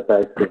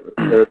database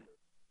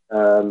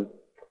of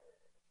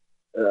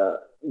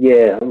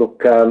yeah,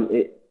 look,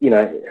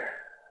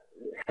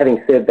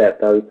 having said that,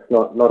 though, it's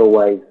not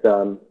always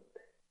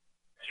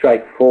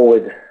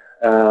straightforward,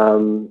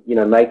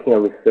 making a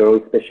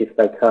referral, especially if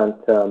they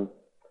can't,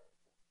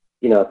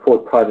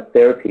 afford private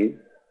therapies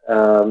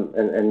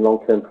and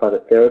long-term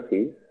private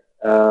therapies.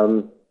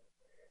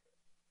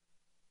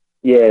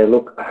 Yeah,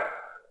 look,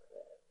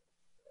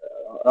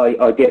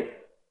 I guess,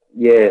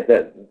 yeah,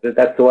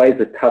 that's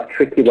always a tough,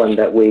 tricky one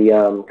that we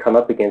come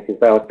up against. In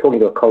fact, I was talking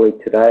to a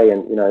colleague today,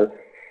 and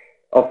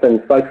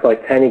often folks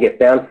like Tanya get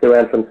bounced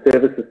around from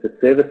services to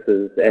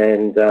services,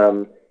 and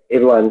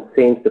everyone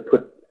seems to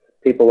put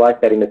people like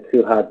that in a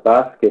too hard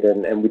basket,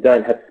 and we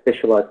don't have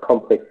specialised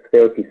complex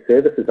therapy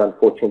services,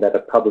 unfortunately, that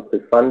are publicly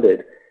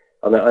funded.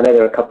 I know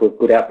there are a couple of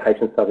good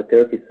outpatient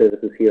psychotherapy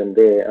services here and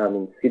there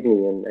in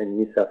Sydney and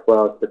New South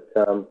Wales,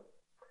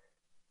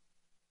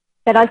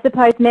 but I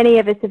suppose many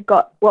of us have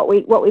got what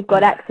we've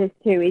got access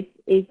to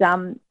is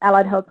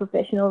allied health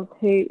professionals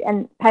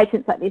and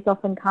patients like this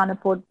often can't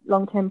afford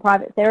long-term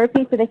private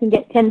therapy, so they can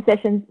get 10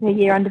 sessions per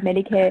year under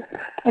Medicare.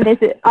 And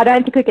I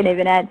don't think we can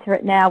even answer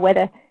it now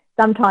whether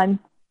sometimes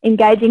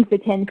engaging for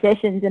 10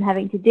 sessions and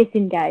having to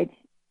disengage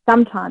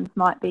sometimes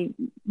might be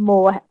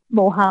more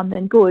harm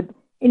than good.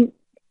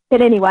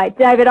 But anyway,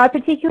 David, I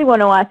particularly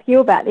want to ask you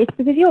about this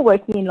because you're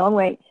working in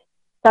Longreach.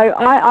 So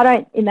I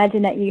don't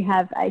imagine that you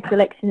have a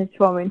selection of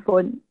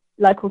trauma-informed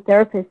local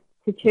therapists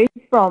to choose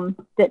from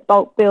that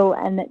bulk bill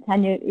and that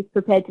Tanya is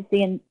prepared to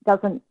see and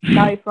doesn't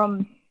know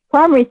from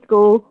primary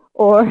school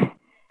or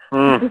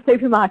the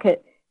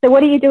supermarket. So what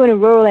do you do in a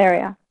rural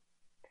area?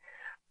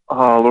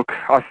 Oh, look,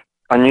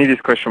 I knew this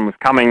question was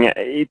coming.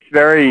 It's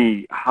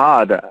very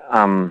hard,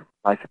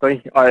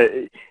 basically.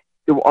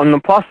 On the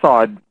plus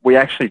side, we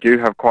actually do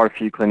have quite a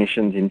few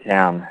clinicians in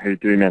town who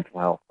do mental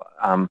health.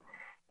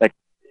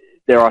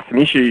 There are some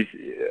issues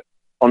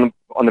on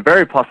the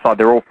very plus side.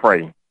 They're all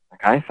free.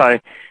 Okay, so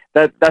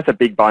that's a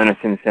big bonus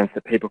in the sense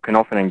that people can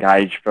often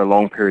engage for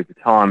long periods of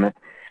time.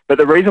 But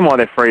the reason why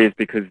they're free is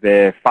because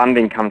their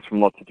funding comes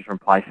from lots of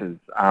different places.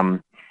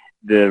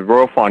 The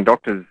Royal Flying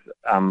Doctors,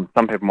 some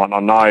people might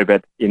not know,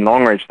 but in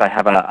Longreach they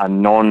have a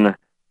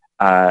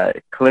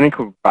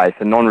non-clinical base,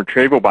 a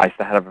non-retrieval base.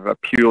 They have a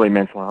purely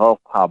mental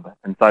health hub,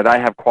 and so they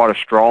have quite a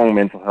strong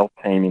mental health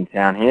team in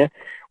town here,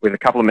 with a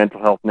couple of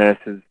mental health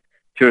nurses,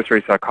 2 or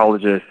 3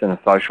 psychologists and a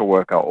social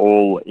worker,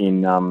 all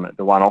in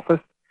the one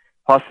office.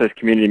 Plus there's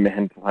community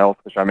mental health,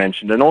 which I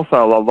mentioned, and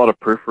also a lot of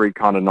periphery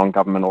kind of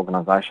non-government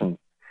organisations.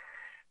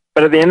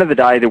 But at the end of the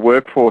day, the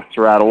workforce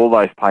throughout all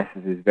those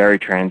places is very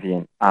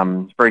transient.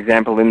 For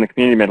example, in the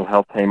community mental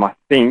health team, I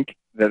think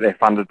that they're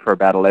funded for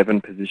about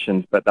 11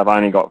 positions, but they've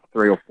only got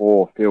 3 or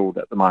 4 filled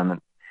at the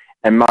moment.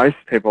 And most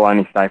people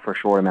only stay for a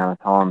short amount of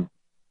time.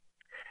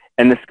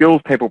 And the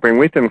skills people bring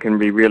with them can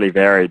be really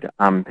varied.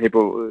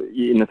 People,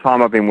 in the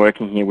time I've been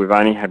working here, we've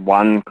only had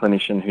one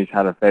clinician who's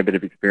had a fair bit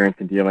of experience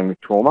in dealing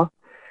with trauma.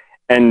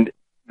 And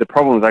the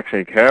problems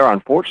actually occur,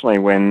 unfortunately,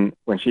 when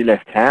she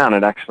left town,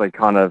 it actually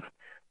kind of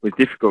was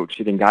difficult.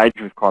 She'd engaged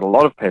with quite a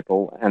lot of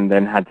people and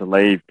then had to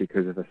leave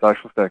because of the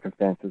social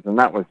circumstances, and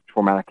that was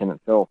traumatic in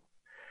itself.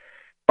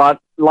 But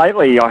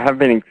lately I have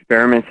been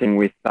experimenting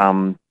with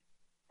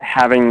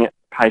having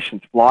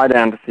patients fly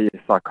down to see a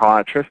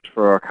psychiatrist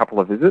for a couple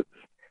of visits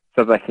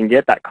so they can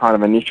get that kind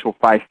of initial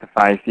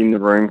face-to-face,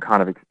 in-the-room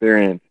kind of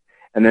experience.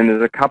 And then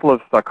there's a couple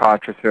of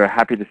psychiatrists who are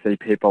happy to see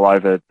people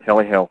over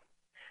telehealth,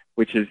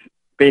 which has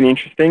been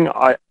interesting.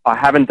 I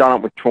haven't done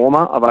it with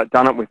trauma. I've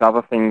done it with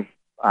other things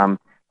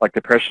like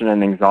depression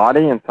and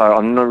anxiety, and so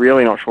I'm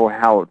really not sure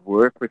how it would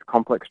work with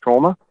complex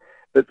trauma.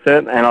 But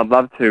certainly, and I'd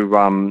love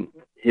to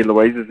hear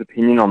Louise's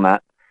opinion on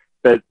that.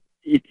 But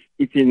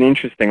it's an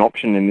interesting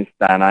option in this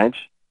day and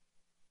age.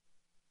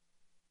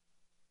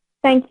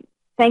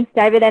 Thanks,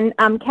 David.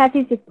 And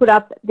Kathy's just put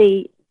up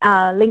the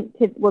link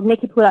to, well,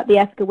 Nikki put up the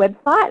ASCA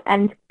website,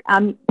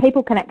 and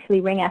people can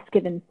actually ring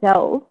ASCA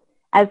themselves,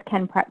 as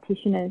can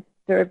practitioners,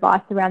 for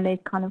advice around these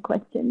kind of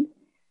questions.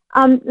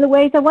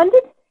 Louise, I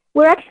wondered,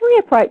 we're actually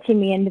approaching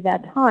the end of our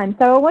time,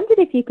 so I wondered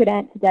if you could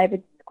answer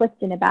David's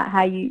question about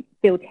how you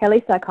feel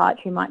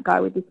telepsychiatry might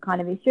go with this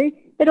kind of issue,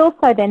 but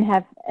also then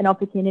have an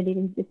opportunity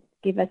to just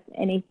give us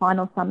any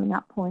final summing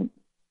up points.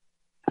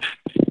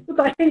 Look,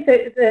 I think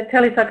that the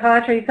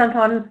telepsychiatry is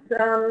sometimes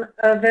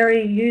a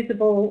very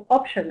usable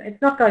option.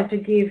 It's not going to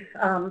give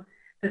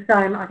the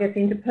same, I guess,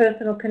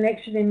 interpersonal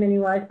connection in many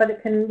ways, but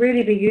it can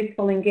really be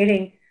useful in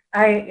getting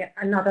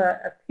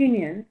another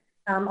opinion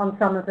on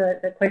some of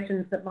the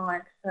questions that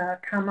might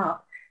come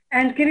up,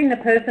 and giving the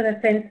person a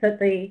sense that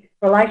the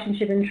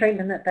relationship and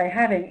treatment that they're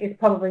having is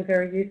probably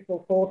very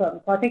useful for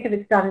them. So I think if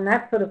it's done in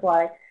that sort of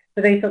way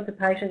for these sorts of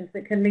patients,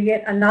 it can be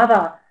yet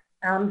another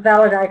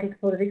validated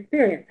sort of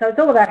experience. So it's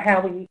all about how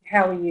we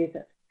use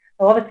it.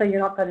 Well, obviously you're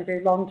not going to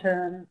do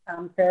long-term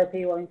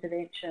therapy or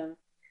intervention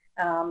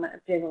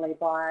generally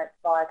by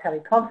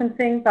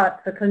teleconferencing,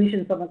 but for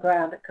clinicians on the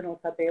ground it can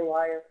also be a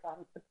way of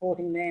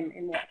supporting them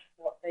in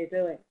what they're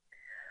doing.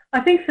 I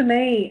think for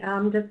me,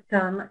 just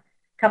a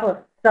couple of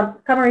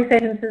summary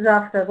sentences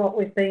after what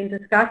we've been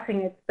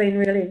discussing, it's been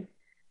really,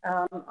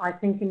 I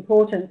think,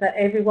 important that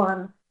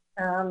everyone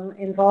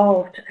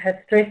involved has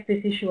stressed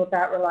this issue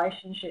about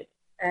relationships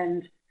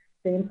and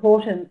the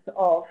importance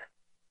of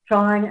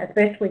trying as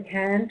best we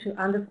can to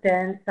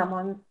understand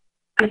someone's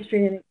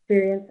history and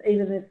experience,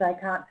 even if they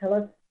can't tell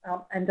us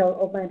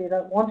or maybe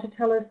don't want to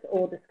tell us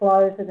or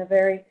disclose in a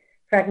very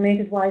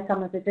fragmented way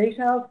some of the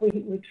details.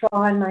 We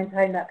try and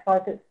maintain that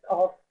focus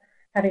of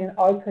having an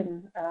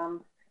open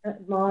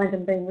mind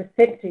and being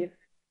receptive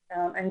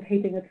and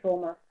keeping a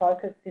trauma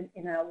focus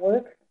in our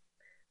work.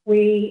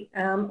 We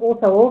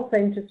also all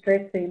seem to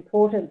stress the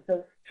importance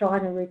of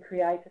trying to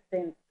recreate a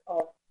sense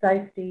of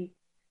safety,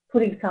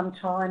 putting some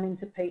time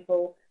into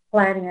people,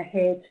 planning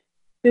ahead,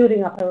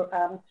 building up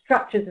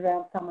structures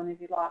around someone,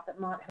 if you like, that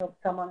might help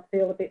someone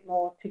feel a bit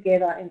more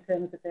together in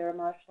terms of their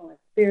emotional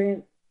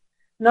experience.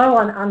 No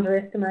one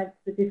underestimates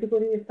the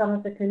difficulty of some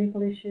of the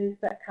clinical issues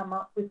that come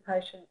up with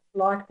patients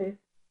like this.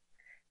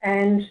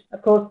 And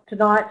of course,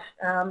 tonight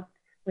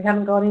we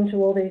haven't gone into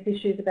all these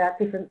issues about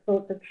different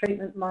sorts of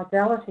treatment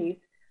modalities,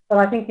 but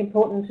I think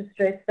important to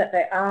stress that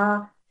there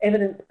are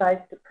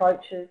evidence-based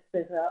approaches.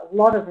 There's a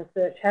lot of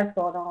research has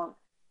gone on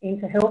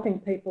into helping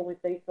people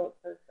with these sorts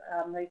of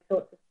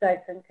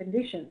states and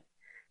conditions,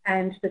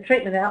 and the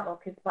treatment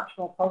outlook is much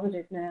more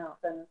positive now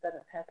than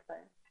it has been.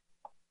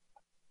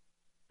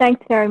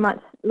 Thanks very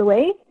much,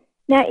 Louise.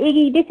 Now,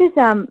 Iggy, this is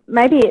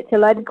maybe it's a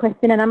loaded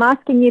question, and I'm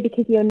asking you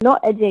because you're not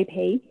a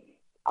GP.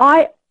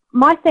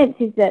 My sense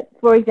is that,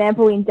 for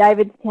example, in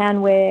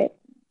Davidstown, where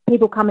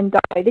people come and go,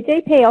 the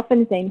GP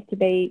often seems to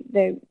be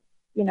the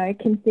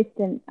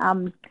consistent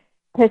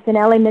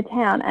personnel in the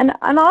town, and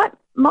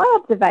my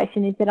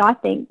observation is that I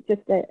think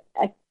just a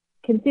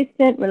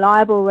consistent,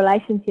 reliable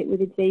relationship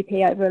with a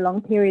GP over a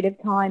long period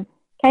of time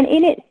can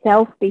in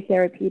itself be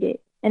therapeutic,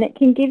 and it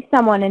can give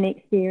someone an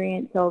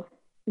experience of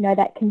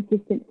that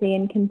consistency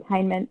and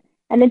containment.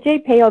 And the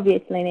GP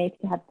obviously needs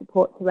to have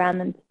supports around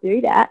them to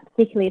do that,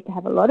 particularly if they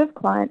have a lot of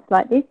clients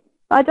like this.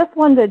 I just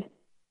wondered,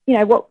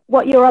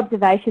 what your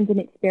observations and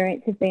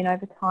experience have been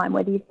over time,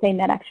 whether you've seen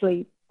that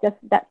actually just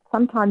that's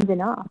sometimes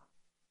enough.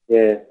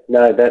 Yeah,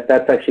 no,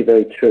 that's actually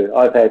very true.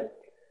 I've had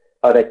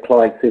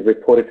clients who've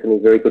reported to me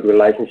very good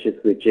relationships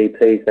with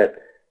GPs that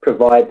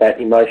provide that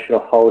emotional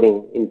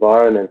holding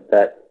environment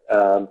that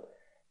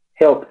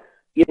helps,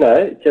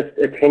 just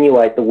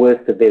attenuate the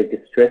worst of their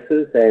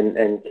distresses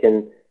and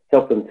can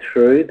help them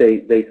through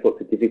these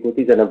sorts of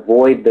difficulties and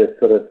avoid the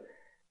sort of,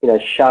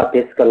 sharp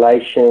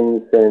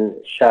escalations and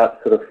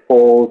sharp sort of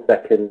falls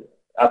that can,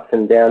 ups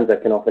and downs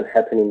that can often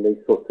happen in these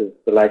sorts of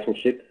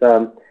relationships.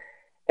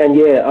 And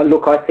yeah,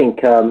 look, I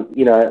think,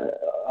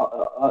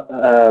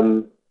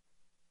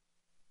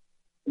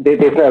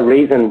 there's no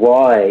reason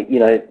why,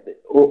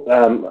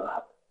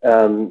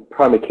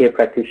 primary care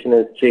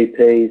practitioners,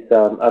 GPs,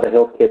 other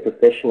healthcare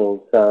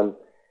professionals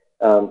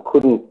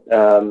couldn't,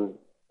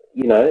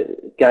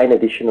 gain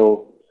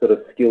additional sort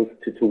of skills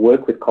to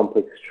work with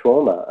complex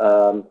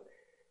trauma.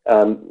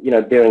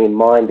 Bearing in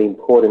mind the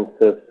importance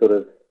of sort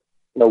of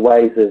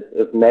ways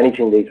of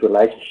managing these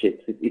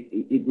relationships.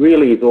 It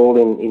really is all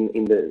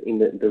in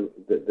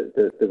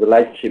the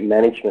relationship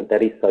management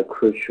that is so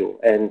crucial.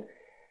 And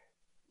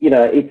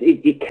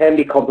it can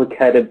be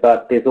complicated,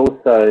 but there's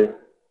also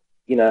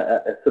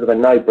a sort of a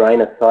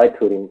no-brainer side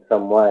to it in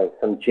some way.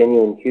 Some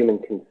genuine human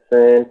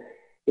concern,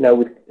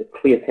 with a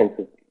clear sense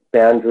of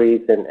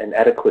boundaries and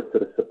adequate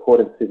sort of support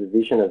and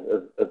supervision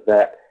of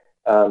that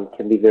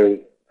can be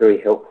very,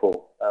 very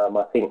helpful.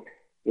 I think,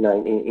 you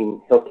know,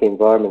 in healthcare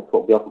environments,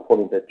 what we often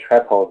fall into the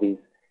trap of is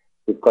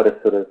we've got to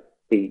sort of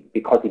be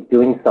constantly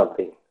doing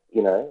something,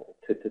 you know,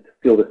 to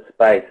fill the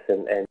space,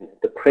 and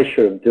the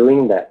pressure of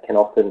doing that can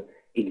often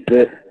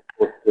exert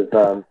sorts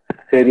of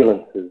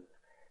turbulences,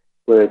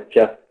 whereas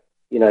just,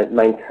 you know,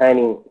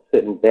 maintaining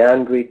certain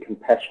boundary,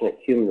 compassionate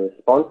human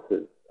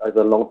responses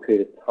over a long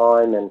period of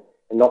time and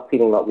not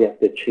feeling like we have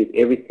to achieve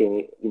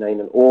everything, you know, in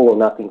an all or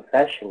nothing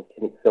fashion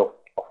can itself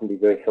often be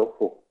very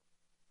helpful.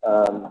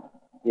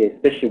 Yeah,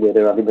 especially where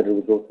there are limited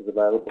resources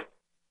available.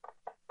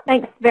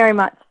 Thanks very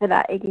much for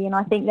that, Iggy, and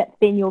I think that's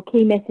been your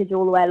key message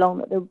all the way along,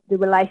 that the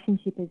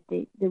relationship is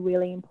the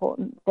really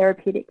important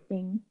therapeutic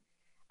thing.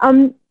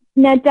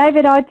 Now,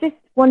 David, I just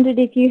wondered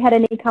if you had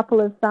any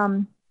couple of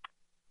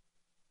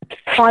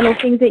final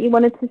things that you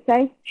wanted to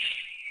say?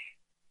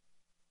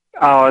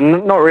 Oh,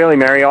 not really,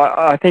 Mary.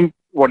 I think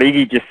what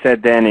Iggy just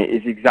said then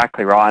is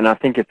exactly right, and I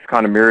think it's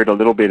kind of mirrored a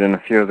little bit in a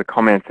few of the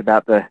comments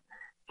about the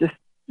just,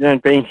 you know,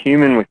 being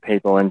human with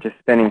people and just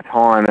spending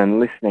time and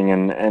listening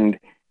and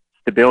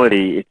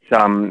stability.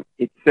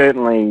 It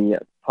certainly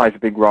plays a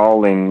big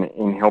role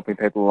in helping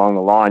people along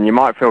the line. You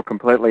might feel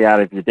completely out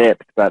of your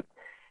depth, but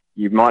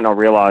you might not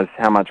realise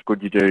how much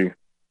good you do.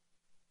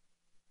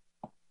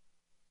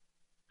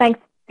 Thanks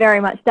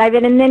very much,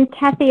 David. And then,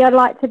 Kathy, I'd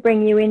like to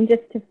bring you in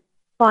just to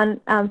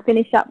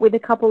finish up with a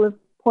couple of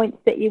points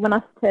that you want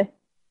us to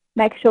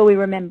make sure we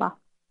remember.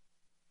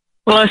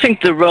 Well, I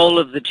think the role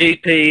of the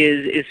GP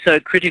is so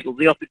critical.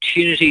 The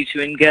opportunity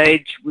to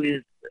engage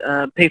with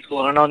people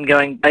on an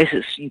ongoing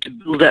basis and to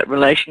build that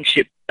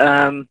relationship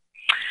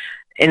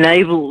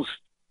enables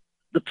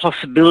the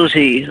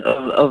possibility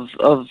of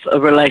a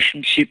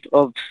relationship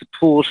of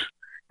support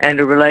and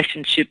a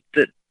relationship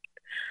that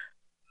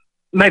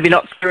maybe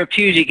not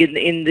therapeutic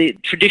in the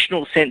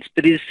traditional sense,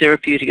 but is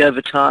therapeutic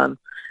over time.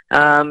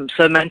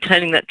 So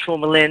maintaining that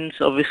trauma lens,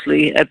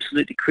 obviously,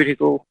 absolutely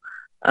critical,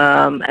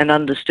 and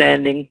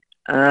understanding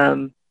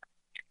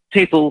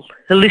people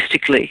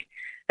holistically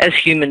as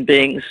human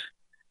beings,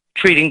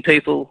 treating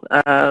people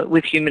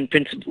with human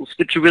principles,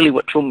 which are really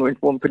what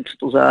trauma-informed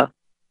principles are.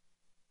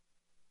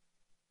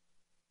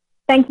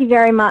 Thank you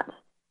very much.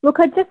 Look,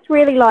 I'd just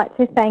really like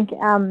to thank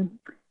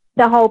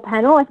the whole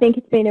panel. I think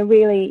it's been a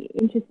really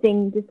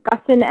interesting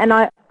discussion, and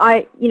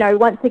I, you know,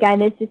 once again,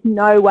 there's just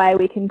no way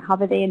we can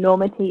cover the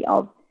enormity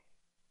of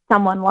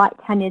someone like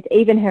Tanya's,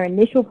 even her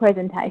initial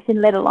presentation,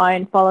 let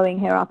alone following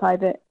her up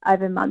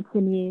over months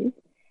and years.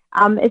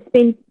 It's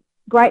been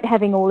great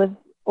having all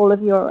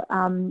of your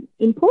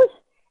input,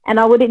 and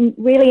I would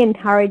really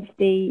encourage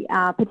the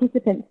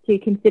participants to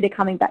consider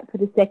coming back for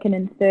the second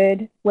and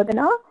third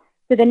webinar.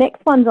 So the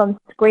next one's on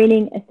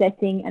screening,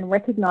 assessing and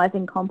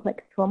recognising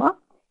complex trauma,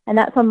 and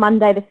that's on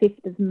Monday the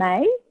 5th of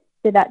May.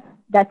 So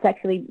that's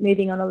actually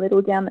moving on a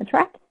little down the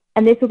track,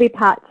 and this will be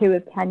part 2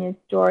 of Tanya's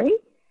story.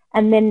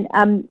 And then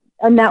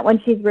on that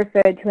one, she's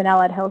referred to an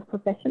allied health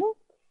professional.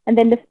 And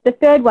then the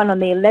third one on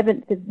the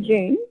 11th of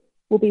June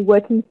will be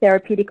working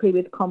therapeutically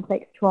with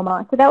complex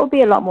trauma. So that will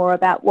be a lot more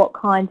about what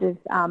kinds of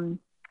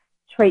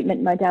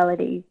treatment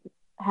modalities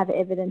have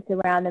evidence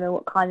around them and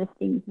what kind of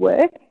things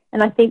work.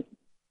 And I think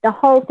the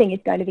whole thing is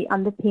going to be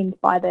underpinned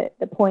by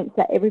the points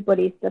that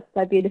everybody's just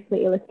so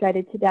beautifully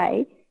illustrated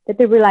today, that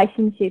the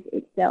relationship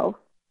itself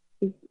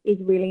is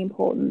really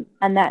important,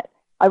 and that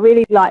I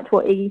really liked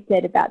what Iggy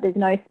said about there's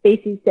no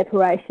species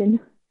separation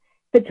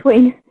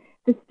between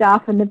the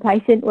staff and the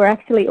patient. We're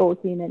actually all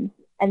humans,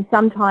 and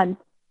sometimes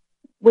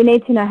we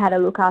need to know how to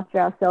look after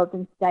ourselves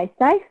and stay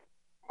safe,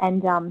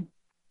 and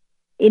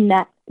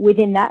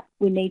within that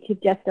we need to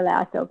just allow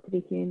ourselves to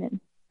be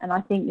human, and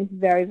I think this is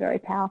very, very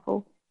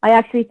powerful. I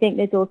actually think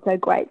there's also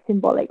great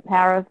symbolic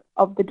power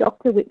of the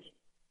doctor, which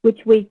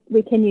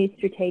we can use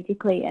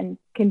strategically and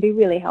can be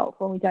really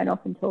helpful. We don't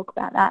often talk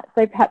about that,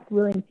 so perhaps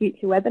we'll in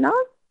future webinars.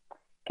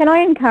 Can I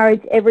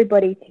encourage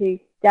everybody to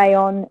stay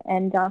on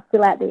and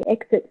fill out the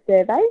exit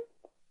survey,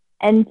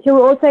 and to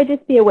also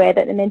just be aware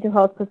that the Mental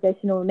Health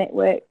Professional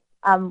Network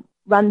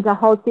runs a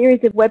whole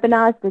series of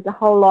webinars. There's a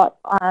whole lot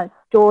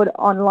stored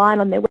online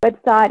on their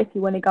website if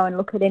you want to go and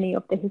look at any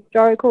of the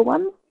historical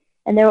ones.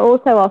 And there are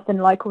also often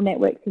local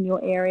networks in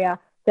your area.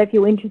 So if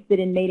you're interested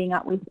in meeting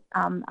up with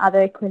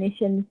other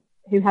clinicians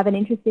who have an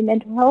interest in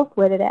mental health,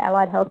 whether they're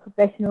allied health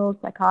professionals,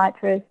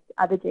 psychiatrists,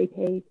 other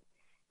GPs,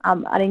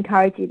 I'd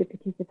encourage you to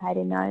participate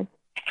in those.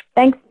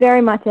 Thanks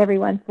very much,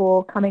 everyone,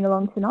 for coming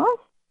along tonight.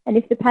 And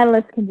if the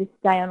panellists can just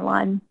stay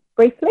online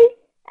briefly,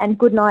 and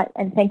good night,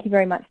 and thank you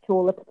very much to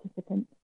all the participants.